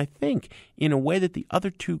music, and I think in a way that the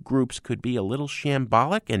other two groups could be a little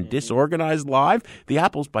shambolic and disorganized live, the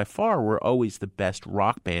Apples by far were always the best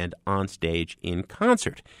rock band on stage in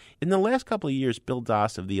concert. In the last couple of years, Bill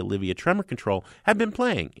Doss of the Olivia Tremor Control have been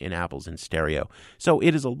playing in Apples in Stereo, so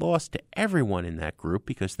it is a loss to everyone in that group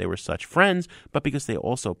because they were such friends, but because they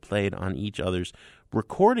also played on each other's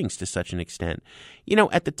recordings to such an extent.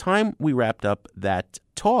 At the time we wrapped up that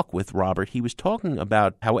talk with Robert, he was talking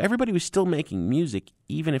about how everybody was still making music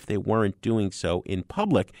even if they weren't doing so in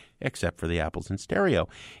public, except for the Apples in Stereo.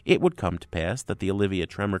 It would come to pass that the Olivia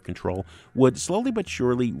Tremor Control would slowly but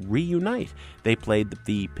surely reunite. They played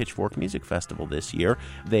the Pitchfork Music Festival this year.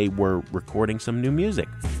 They were recording some new music.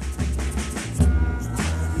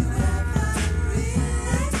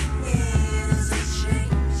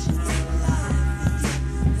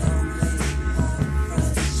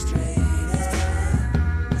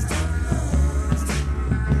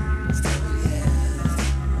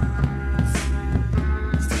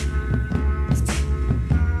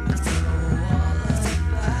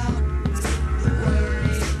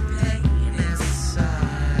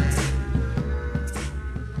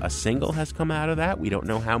 Single has come out of that. We don't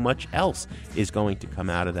know how much else is going to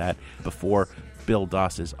come out of that before Bill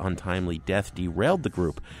Doss's untimely death derailed the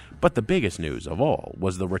group. But the biggest news of all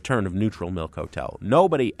was the return of Neutral Milk Hotel.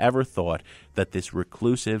 Nobody ever thought that this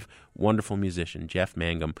reclusive, wonderful musician, Jeff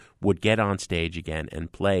Mangum, would get on stage again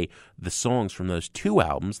and play the songs from those two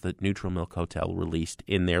albums that Neutral Milk Hotel released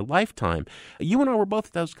in their lifetime. You and I were both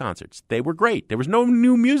at those concerts. They were great. There was no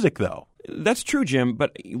new music, though. That's true, Jim,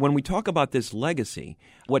 but when we talk about this legacy,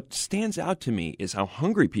 what stands out to me is how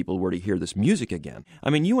hungry people were to hear this music again. I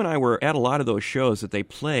mean, you and I were at a lot of those shows that they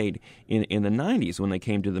played in the 90s when they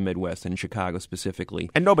came to the Midwest and Chicago specifically.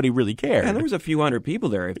 And nobody really cared. And there was a few hundred people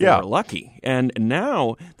there if they Yeah. were lucky. And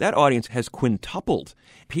now that audience has quintupled.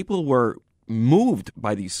 People were moved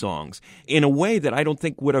by these songs in a way that I don't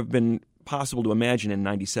think would have been possible to imagine in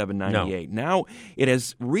 97, 98. No. Now it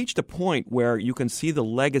has reached a point where you can see the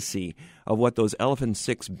legacy of what those Elephant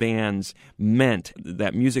Six bands meant,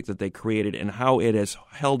 that music that they created, and how it has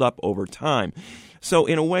held up over time. So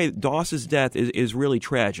in a way, Doss's death is really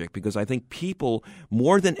tragic because I think people,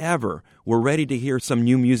 more than ever, were ready to hear some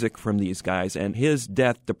new music from these guys, and his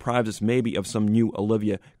death deprives us maybe of some new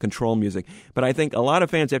Olivia Control music. But I think a lot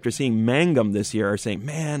of fans, after seeing Mangum this year, are saying,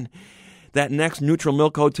 man, that next Neutral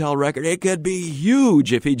Milk Hotel record, it could be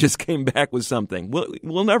huge if he just came back with something.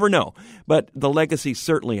 We'll never know. But the legacy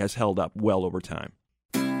certainly has held up well over time.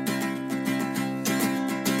 2,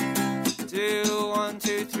 1,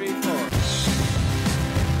 2, 3, 4.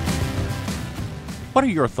 What are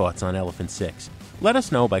your thoughts on Elephant Six? Let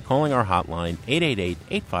us know by calling our hotline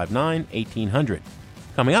 888-859-1800.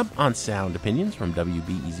 Coming up on Sound Opinions from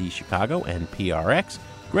WBEZ Chicago and PRX,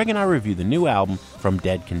 Greg and I review the new album From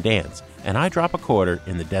Dead Can Dance, and I drop a quarter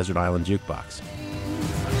in the Desert Island Jukebox.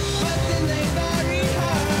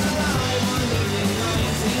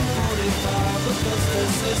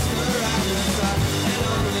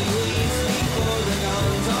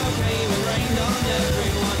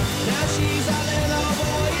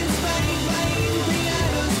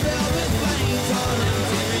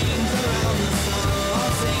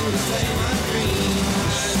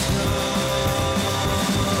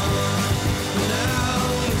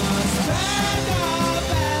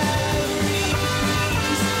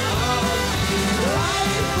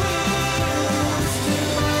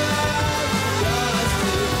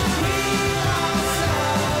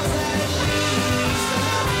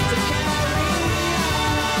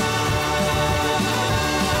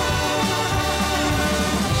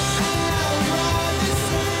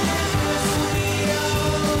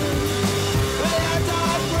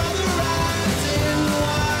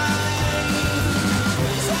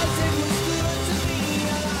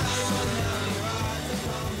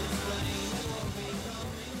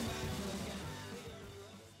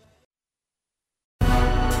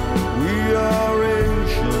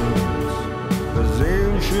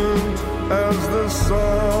 As the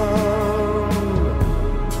sun,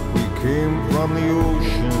 we came from the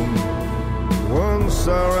ocean, once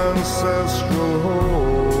our ancestral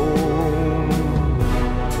home,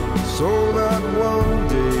 so that one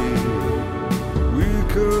day we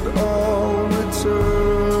could all return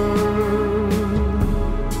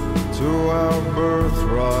to our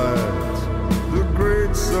birthright, the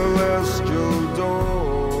great celestial dawn.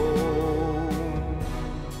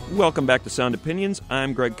 Welcome back to Sound Opinions.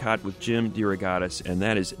 I'm Greg Kot with Jim DeRogatis, and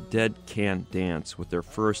that is Dead Can Dance with their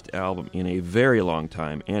first album in a very long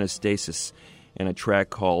time, Anastasis, and a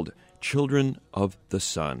track called Children of the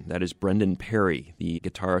Sun. That is Brendan Perry, the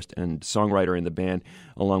guitarist and songwriter in the band,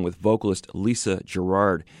 along with vocalist Lisa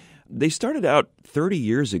Gerrard. They started out 30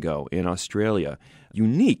 years ago in Australia.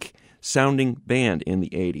 Unique sounding band in the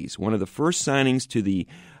 80s. One of the first signings to the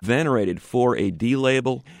venerated 4AD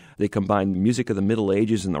label. They combined the music of the Middle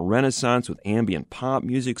Ages and the Renaissance with ambient pop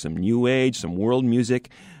music, some new age, some world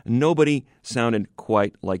music. Nobody sounded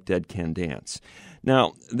quite like Dead Can Dance.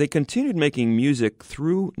 Now, they continued making music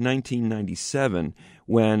through 1997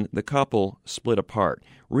 when the couple split apart.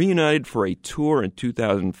 Reunited for a tour in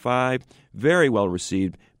 2005, very well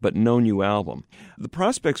received, but no new album. The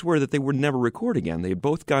prospects were that they would never record again. They had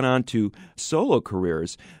both gone on to solo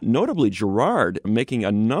careers, notably Gerrard making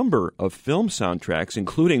a number of film soundtracks,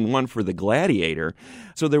 including one for The Gladiator.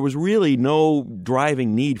 So there was really no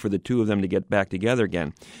driving need for the two of them to get back together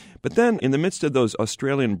again. But then, in the midst of those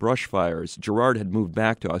Australian brush fires, Gerrard had moved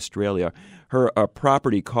back to Australia. Her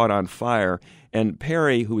property caught on fire, and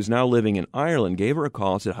Perry, who is now living in Ireland, gave her a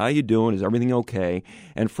call and said, "How you doing? Is everything okay?"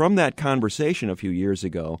 And from that conversation a few years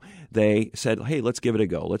ago, they said, "Hey, let's give it a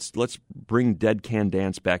go. Let's bring Dead Can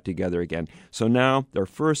Dance back together again." So now, their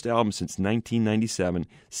first album since 1997,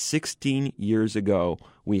 16 years ago,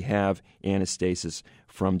 we have Anastasis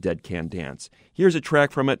from Dead Can Dance. Here's a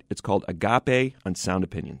track from it. It's called Agape on Sound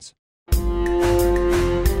Opinions.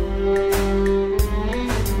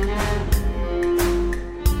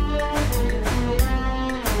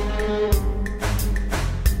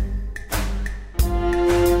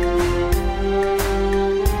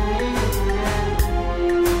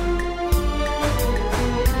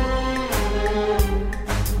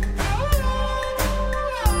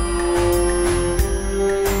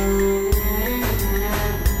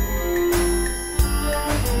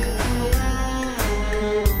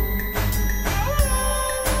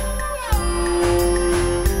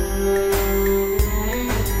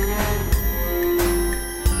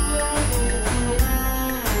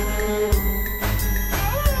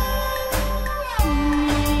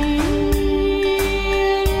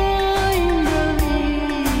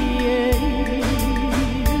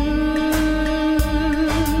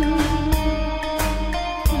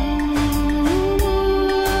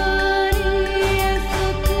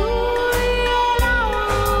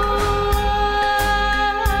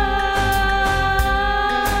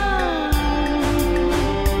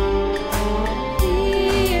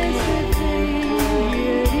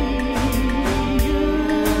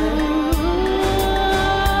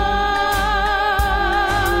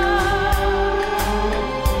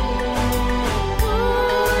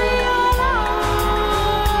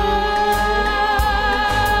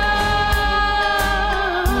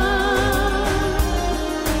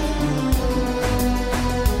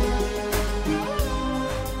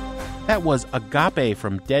 That was Agape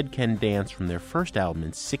from Dead Can Dance from their first album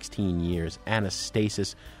in 16 years,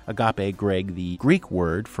 Anastasis. Agape, Greg, the Greek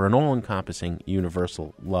word for an all-encompassing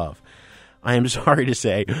universal love. I am sorry to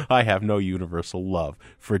say I have no universal love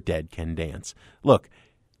for Dead Can Dance. Look,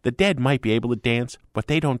 the Dead might be able to dance, but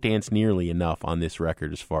they don't dance nearly enough on this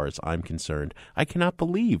record as far as I'm concerned. I cannot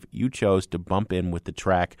believe you chose to bump in with the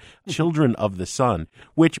track Children of the Sun,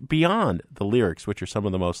 which beyond the lyrics, which are some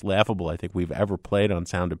of the most laughable I think we've ever played on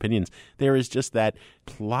Sound Opinions, there is just that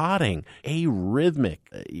plodding, arrhythmic.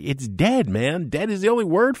 It's dead, man. Dead is the only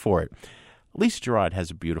word for it. Lisa Gerard has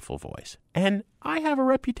a beautiful voice, and I have a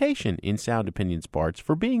reputation in Sound Opinions parts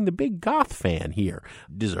for being the big goth fan here,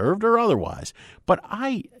 deserved or otherwise. But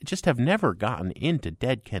I just have never gotten into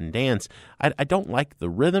Dead Can Dance. I don't like the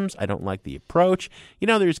rhythms. I don't like the approach. You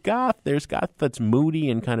know, there's goth that's moody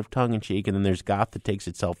and kind of tongue-in-cheek, and then there's goth that takes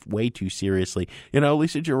itself way too seriously. You know,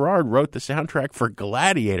 Lisa Gerard wrote the soundtrack for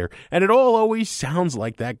Gladiator, and it all always sounds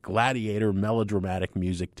like that Gladiator melodramatic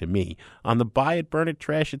music to me. On the buy it, burn it,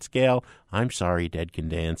 trash it scale, I'm sorry, Dead Can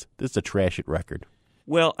Dance. This is a trash it record.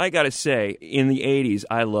 Well, I got to say, in the 80s,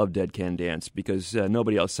 I loved Dead Can Dance because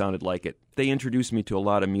nobody else sounded like it. They introduced me to a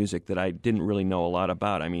lot of music that I didn't really know a lot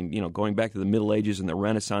about. I mean, you know, going back to the Middle Ages and the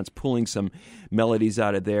Renaissance, pulling some melodies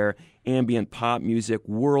out of there, ambient pop music,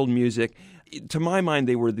 world music. To my mind,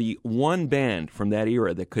 they were the one band from that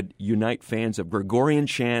era that could unite fans of Gregorian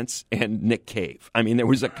chants and Nick Cave. I mean, there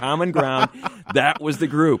was a common ground. That was the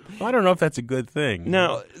group. I don't know if that's a good thing.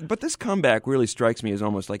 No, but this comeback really strikes me as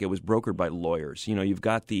almost like it was brokered by lawyers. You know, you've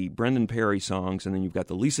got the Brendan Perry songs, and then you've got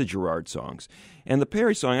the Lisa Gerard songs. And the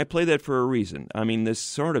Perry song, I play that for a reason. I mean, this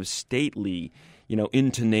sort of stately, you know,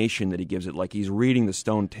 intonation that he gives it, like he's reading the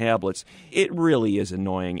stone tablets, it really is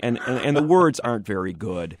annoying, and the words aren't very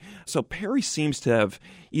good. So Perry seems to have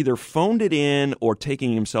either phoned it in or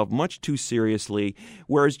taking himself much too seriously,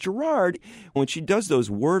 whereas Gerard, when she does those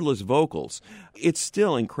wordless vocals, it's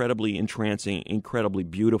still incredibly entrancing, incredibly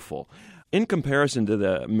beautiful. In comparison to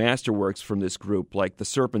the masterworks from this group, like The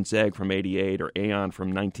Serpent's Egg from '88 or Aeon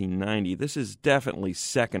from 1990, this is definitely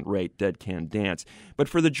second-rate Dead Can Dance. But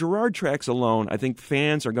for the Gerard tracks alone, I think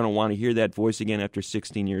fans are going to want to hear that voice again after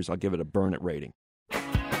 16 years. I'll give it a burn it rating.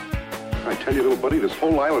 I tell you, little buddy, this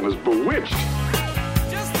whole island is bewitched.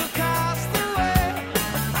 Just across the way,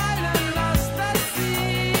 an island lost at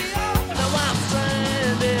sea. Now I'm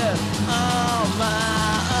stranded on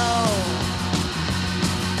my own.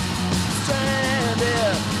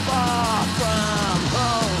 Stranded far from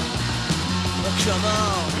home. Come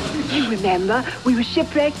on. You remember, we were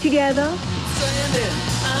shipwrecked together. Stranded,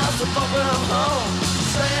 I'm so far from home.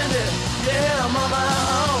 Stranded, yeah, I'm on my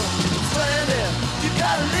own. Stranded, you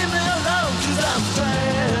gotta leave me alone, 'cause I'm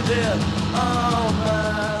stranded on my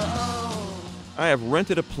own. I have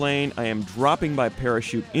rented a plane. I am dropping by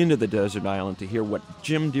parachute into the desert island to hear what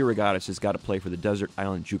Jim DeRogatis has got to play for the Desert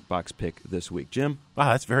Island Jukebox pick this week. Jim?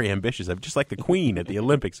 Wow, that's very ambitious. I'm just like the Queen at the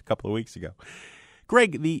Olympics a couple of weeks ago.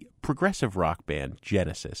 Greg, the progressive rock band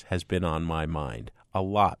Genesis has been on my mind a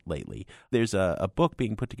lot lately. There's a book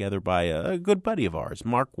being put together by a good buddy of ours,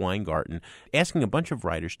 Mark Weingarten, asking a bunch of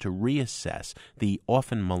writers to reassess the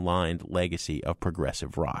often maligned legacy of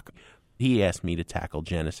progressive rock. He asked me to tackle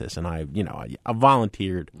Genesis, and I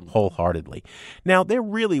volunteered wholeheartedly. Now, there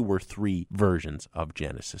really were three versions of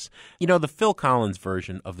Genesis. You know, the Phil Collins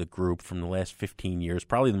version of the group from the last 15 years,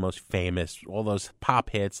 probably the most famous, all those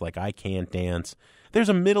pop hits like I Can't Dance. There's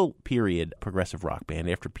a middle period progressive rock band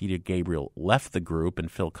after Peter Gabriel left the group and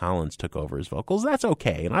Phil Collins took over his vocals. That's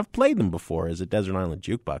okay, and I've played them before as a Desert Island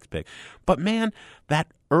Jukebox pick. But man, that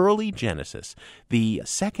early Genesis, the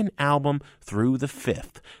second album through the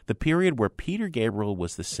fifth, the period where Peter Gabriel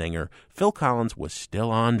was the singer, Phil Collins was still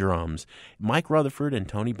on drums, Mike Rutherford and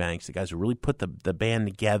Tony Banks, the guys who really put the band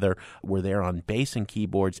together, were there on bass and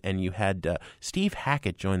keyboards, and you had Steve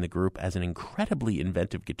Hackett join the group as an incredibly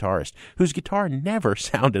inventive guitarist whose guitar never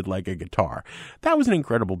sounded like a guitar. That was an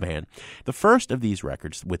incredible band. The first of these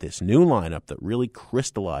records with this new lineup that really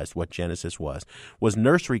crystallized what Genesis was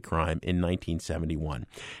Nursery Crime in 1971.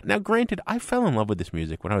 Now, granted, I fell in love with this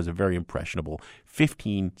music when I was a very impressionable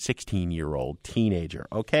 15, 16-year-old teenager,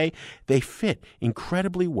 okay? They fit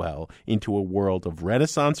incredibly well into a world of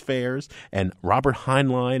Renaissance fairs and Robert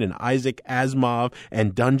Heinlein and Isaac Asimov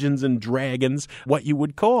and Dungeons and Dragons, what you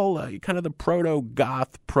would call kind of the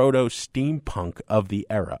proto-goth, proto-steampunk of the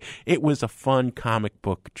era. It was a fun comic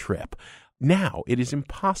book trip. Now, it is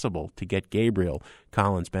impossible to get Gabriel,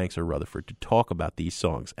 Collins, Banks, or Rutherford to talk about these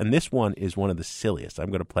songs, and this one is one of the silliest I'm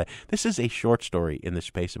going to play. This is a short story in the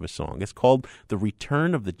space of a song. It's called The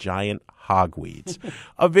Return of the Giant hogweeds.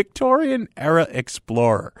 A Victorian-era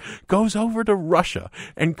explorer goes over to Russia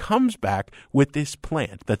and comes back with this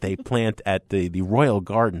plant that they plant at the Royal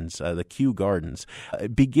Gardens, the Kew Gardens.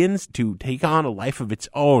 It begins to take on a life of its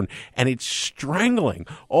own, and it's strangling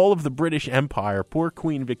all of the British Empire. Poor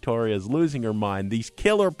Queen Victoria is losing her mind. These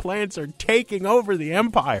killer plants are taking over the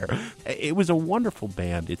empire. It was a wonderful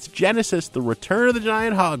band. It's Genesis, The Return of the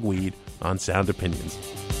Giant Hogweed, on Sound Opinions.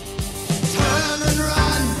 Turn and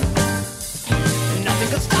run, and nothing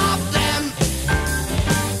can stop them.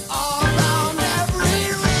 All around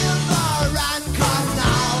every river and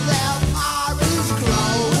canal, their power is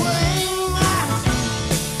growing.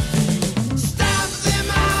 Stamp them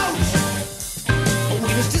out, we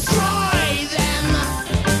must destroy them.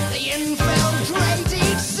 They infiltrate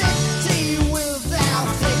each city with their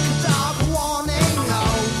thick, dark warning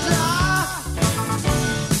odor.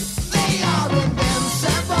 They are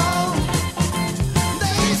invincible.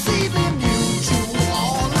 They see them mutual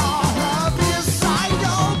or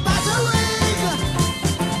herbicidal battling.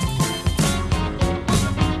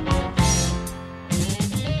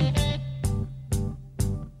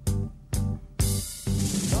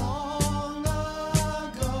 Long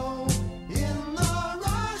ago, in the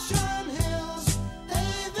Russian hills, a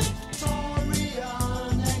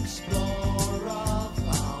Victorian explorer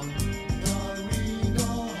found the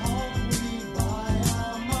regal hogweed by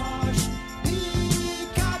a marsh. He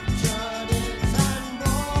captured it and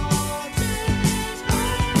brought it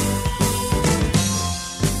home.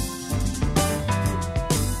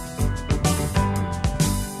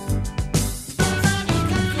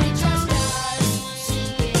 Creatures died,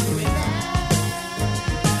 seeking revenge.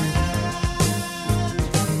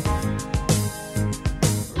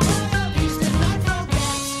 Royalties did not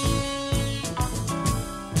forget.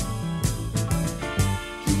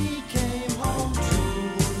 He came home to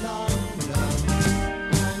London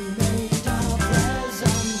and made a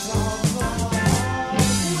present of the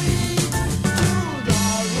hogweed to the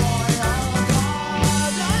Royal Garden.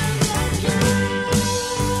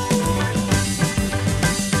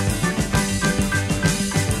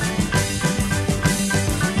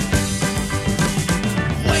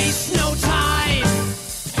 Waste no time.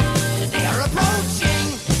 They are approaching.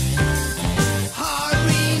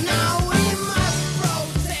 Hurry now, we must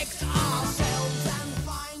protect ourselves and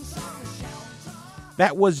find some shelter.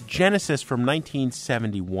 That was Genesis from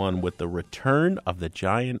 1971 with The Return of the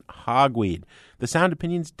Giant Hogweed. The Sound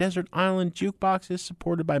Opinions Desert Island Jukebox is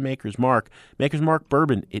supported by Maker's Mark. Maker's Mark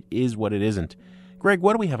Bourbon, it is what it isn't. Greg,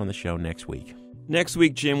 what do we have on the show next week? Next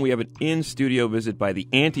week, Jim, we have an in-studio visit by the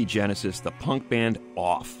anti-Genesis, the punk band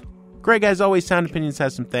Off. Greg, as always, Sound Opinions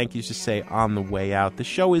has some thank yous to say on the way out. The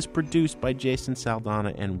show is produced by Jason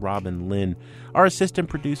Saldana and Robin Lynn. Our assistant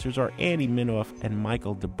producers are Andy Minoff and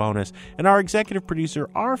Michael DeBonis. And our executive producer,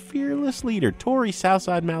 our fearless leader, Tori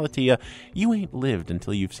Southside Malatia. You ain't lived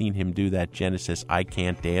until you've seen him do that Genesis I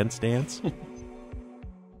Can't Dance dance.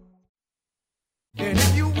 And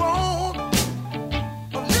if you want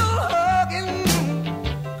a little hugging,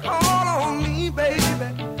 call on me, baby.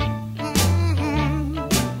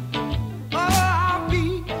 I'll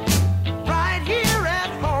be right here at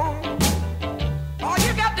home. All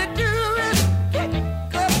you got to do is pick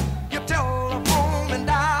up your telephone and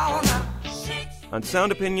dial now. On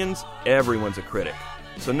Sound Opinions, everyone's a critic.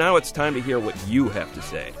 So now it's time to hear what you have to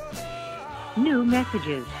say. New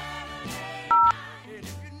messages.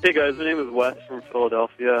 Hey guys, my name is Wes from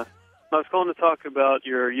Philadelphia. I was calling to talk about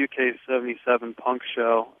your UK 77 punk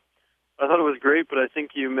show. I thought it was great, but I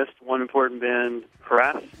think you missed one important band,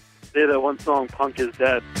 Harass. They had that one song, Punk is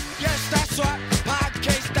Dead. Yes, that's right. Hard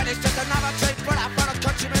case, that is just another trick. But I found a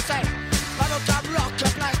country mistake. Bubblegum rock, a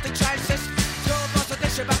plastic chances. Your boss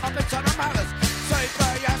edition, but up into the murders.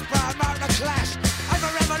 Super, yes, brown, mark the clash. I'm a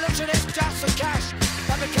revolutionist, just some cash.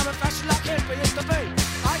 I become a fashion like hippie used to be.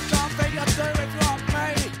 I can't think of doing wrong,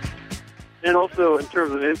 me. And also, in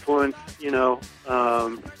terms of influence,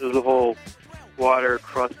 there's a whole water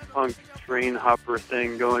crust punk train hopper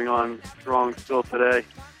thing going on strong still today.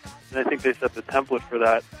 And I think they set the template for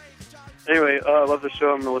that. Anyway, I love the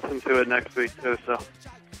show. I'm going to listen to it next week, too, so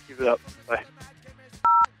keep it up. Bye.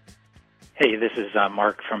 Hey, this is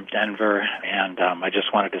Mark from Denver, and I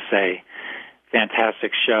just wanted to say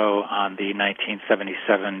fantastic show on the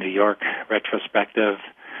 1977 New York retrospective,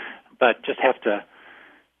 but just have to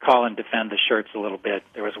call and defend the shirts a little bit.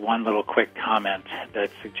 There was one little quick comment that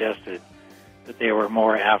suggested that they were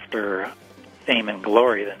more after fame and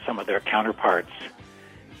glory than some of their counterparts.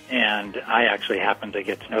 And I actually happened to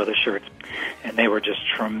get to know the shirts, and they were just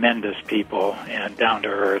tremendous people and down to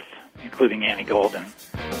earth, including Annie Golden.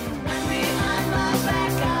 Behind my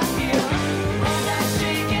back, I hear all that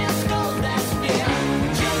shake and scold.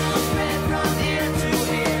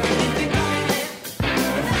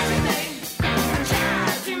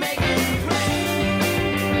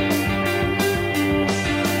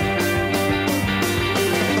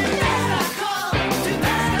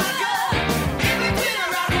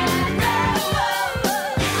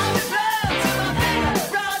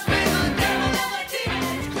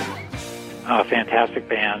 fantastic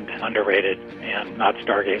band, underrated, and not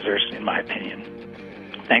stargazers, in my opinion.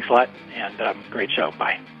 Thanks a lot, and great show.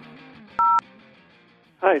 Bye.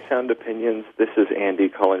 Hi, Sound Opinions. This is Andy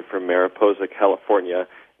calling from Mariposa, California,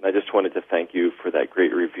 and I just wanted to thank you for that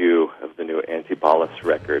great review of the new Antibalas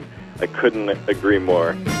record. I couldn't agree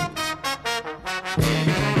more.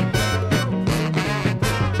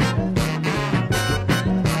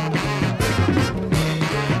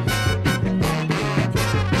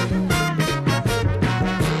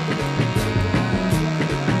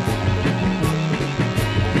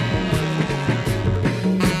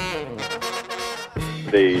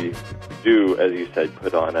 They do, as you said,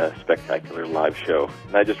 put on a spectacular live show.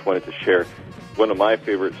 And I just wanted to share one of my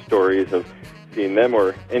favorite stories of seeing them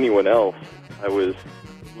or anyone else. I was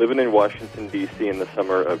living in Washington, D.C. in the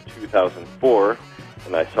summer of 2004,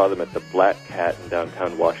 and I saw them at the Black Cat in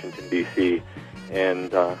downtown Washington, D.C.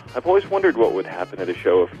 And I've always wondered what would happen at a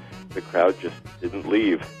show if the crowd just didn't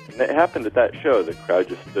leave. And it happened at that show. The crowd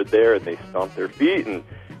just stood there, and they stomped their feet and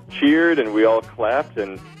cheered, and we all clapped,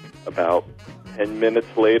 and about 10 minutes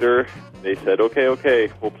later, they said, okay,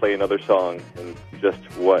 we'll play another song. And just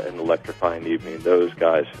what an electrifying evening. Those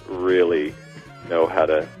guys really know how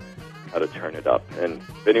to turn it up. And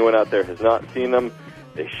if anyone out there has not seen them,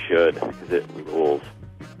 they should, because it rules.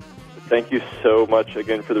 So thank you so much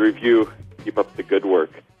again for the review. Keep up the good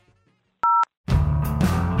work.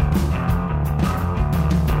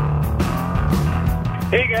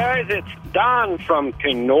 Hey guys, it's Don from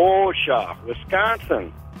Kenosha,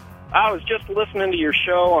 Wisconsin. I was just listening to your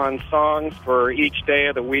show on songs for each day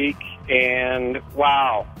of the week, and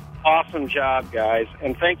wow, awesome job, guys.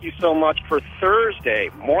 And thank you so much for Thursday.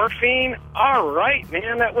 Morphine? All right,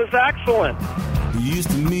 man, that was excellent. We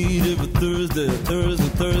used to meet every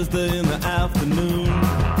Thursday in the afternoon.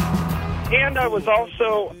 And I was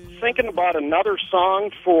also thinking about another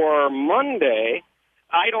song for Monday,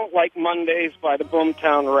 I Don't Like Mondays by the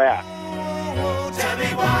Boomtown Rats. Tell me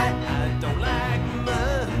why I don't like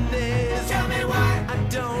Mondays. Tell me why I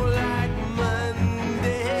don't like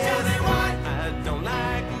Mondays. Tell me why I don't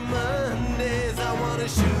like Mondays. I want to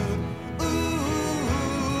shoot.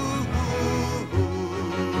 Ooh,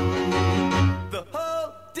 the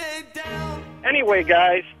whole day down. Anyway,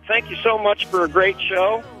 guys, thank you so much for a great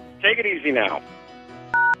show. Take it easy now.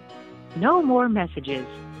 No more messages.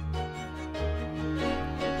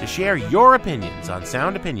 To share your opinions on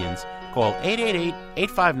Sound Opinions, call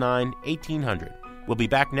 888-859-1800. We'll be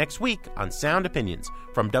back next week on Sound Opinions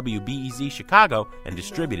from WBEZ Chicago and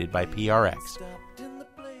distributed by PRX.